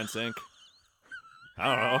 Gents Inc.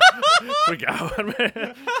 I don't know. We got one,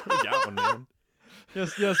 man. We got one, man.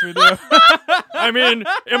 yes, we do. I mean,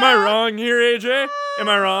 am I wrong here, AJ? Am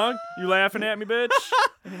I wrong? You laughing at me, bitch?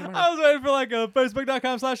 I was waiting for like a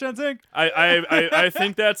facebook.com/gensync. I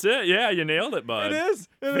think that's it. Yeah, you nailed it, bud. It is.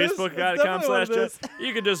 It is. It's Facebook.com/. definitely what it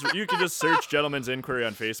is. You can just search Gentleman's Inquiry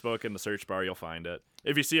on Facebook in the search bar. You'll find it.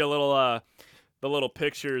 If you see a little the little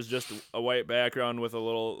picture is just a white background with a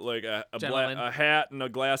little like Gentleman. a hat and a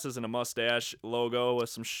glasses and a mustache logo with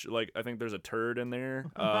some like I think there's a turd in there.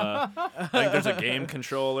 I think there's a game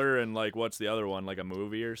controller and like what's the other one, like a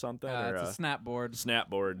movie or something or It's a snap board. snap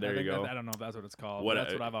board. There you go. I don't know if that's what it's called. What- But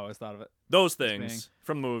that's what I've always thought of it. Those being- things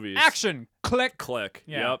from movies. Action. Click. Click.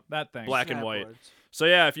 Yeah, Yep. that thing. Black and white. So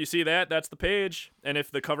yeah, if you see that, that's the page. And if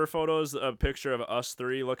the cover photo is a picture of us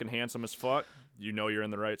three looking handsome as fuck, you know you're in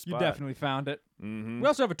the right You spot. definitely found it. Mm-hmm. We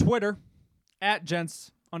also have a Twitter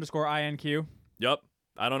 @gents_INQ. Yep.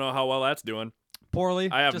 I don't know how well that's doing. Poorly.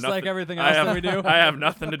 I have just nothing, like everything I else have, that we do. I have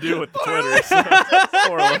nothing to do with the Twitter. So it's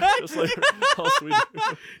horrible. Just like everything else we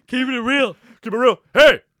do. Keeping it real. Keep it real.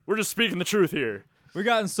 Hey, we're just speaking the truth here. We've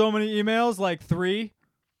gotten so many emails, like 3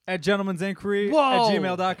 at gentleman'sinquiry Whoa. at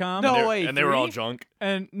gmail.com. No. They're- wait, and they were all 3? junk.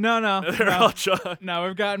 And no. They're all junk. No,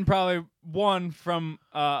 we've gotten probably 1 from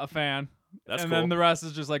a fan. That's and cool. then the rest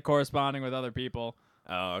is just like corresponding with other people.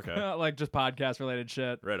 Oh, okay. Like just podcast related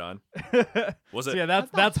shit. Right on. Was So it? yeah,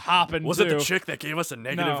 that's hopping Was too. it the chick that gave us a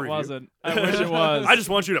negative No, it review? wasn't. I wish it was. I just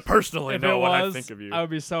want you to personally if know it what was, I think of you. I would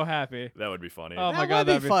be so happy. That would be funny. Oh my That god, would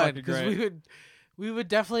that'd be be fun fucking great. we would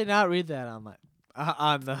definitely not read that on the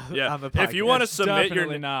Yeah, on the podcast. if you want to submit your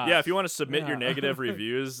Definitely not. if you want to submit your Yeah. negative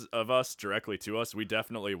reviews of us directly to us, we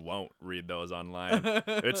definitely won't read those online.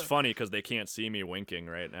 It's funny because they can't see me winking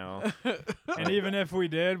right now. And even if we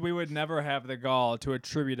did, we would never have the gall to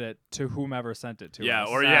attribute it to whomever sent it to Yeah, us.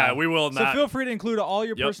 or yeah, we will So not. feel free to include all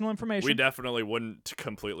your Yep. personal information. We definitely wouldn't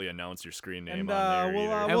completely announce your screen name And, on there we'll,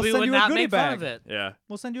 either. and we'll we send would you a not goodie make fun bag. of it. Yeah.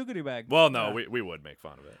 We'll send you a goodie bag. Well, no, Yeah. we would make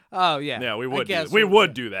fun of it. Oh yeah. Yeah, we I would. guess We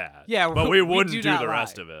would do that. Yeah, but we we wouldn't do do not the lie.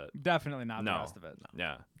 rest of it. Definitely not No. the rest of it.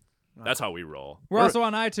 Yeah, that's how we roll. We're also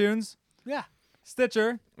on iTunes, Yeah.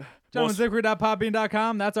 Stitcher,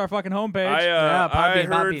 gentleman'sinquiry.podbean.com. That's our fucking homepage. I Podbean,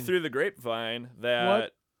 heard Podbean. through the grapevine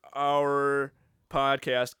that our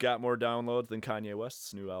podcast got more downloads than Kanye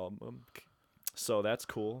West's new album. So that's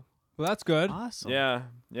cool. Well, that's good. Awesome. Yeah.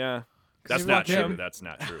 That's you not like true. him. That's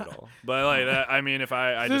not true at all. But like that, I mean, if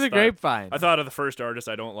I Through just the thought, grapevine. I thought of the first artist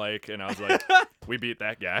I don't like, and I was like, we beat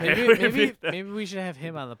that guy. Maybe We maybe, beat that- maybe we should have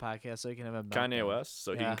him on the podcast so he can have a Kanye meltdown. West,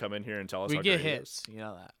 so he Yeah. can come in here and tell us We how get great he hits, is. you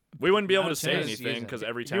know that. We wouldn't be able Not to a say chance. anything because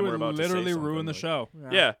every He time we're would about literally to say ruin the something, show.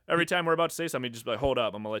 Yeah, every time we're about to say something, he'd just be like, hold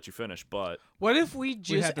up, I'm gonna let you finish. But What if we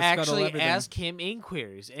just had to scuttle actually everything. ask him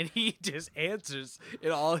inquiries and he just answers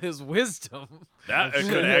in all his wisdom? that it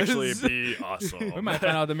could actually be awesome. We might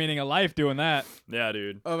find out the meaning of life doing that. Yeah,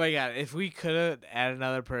 dude. Oh my god, if we could add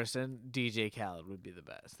another person, DJ Khaled would be the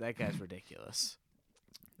best. That guy's ridiculous.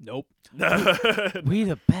 Nope. I We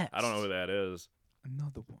the best. don't know who that is.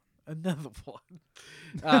 Another one. Another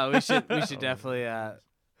one. We should definitely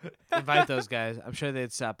invite those guys. I'm sure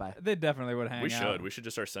they'd stop by. They definitely would hang We out. should. We should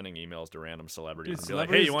just start sending emails to random celebrities Dude, and be like,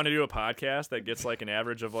 "Hey, celebrities- you want to do a podcast that gets like an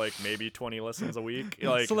average of like maybe 20 listens a week?"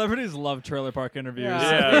 Like, Celebrities love trailer park interviews.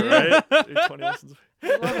 yeah, right. 20 listens.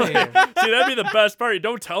 Love to hear. See, that'd be the best part. You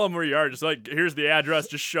don't tell them where you are. Just like, here's the address.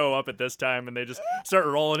 Just show up at this time, and they just start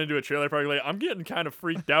rolling into a trailer park. Like, I'm getting kind of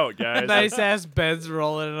freaked out, guys. Nice ass Benz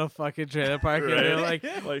rolling in a fucking trailer park, and they're Right.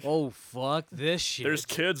 like, Like, "Oh fuck this shit." there's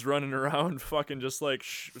kids running around, fucking just like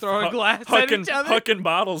Throwing glass at each other? hucking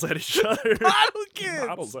bottles at each other. Bottle kids.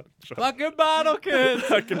 Bottles at each other. Fucking bottle kids.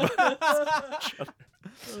 Fucking bottles.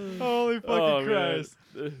 Holy fucking Oh, man. Christ.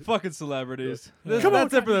 Fucking celebrities. Come on,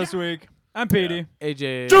 That's it for this week. I'm Petey.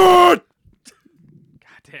 AJ. Dude! God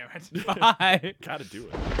damn it. Bye. Gotta do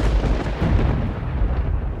it.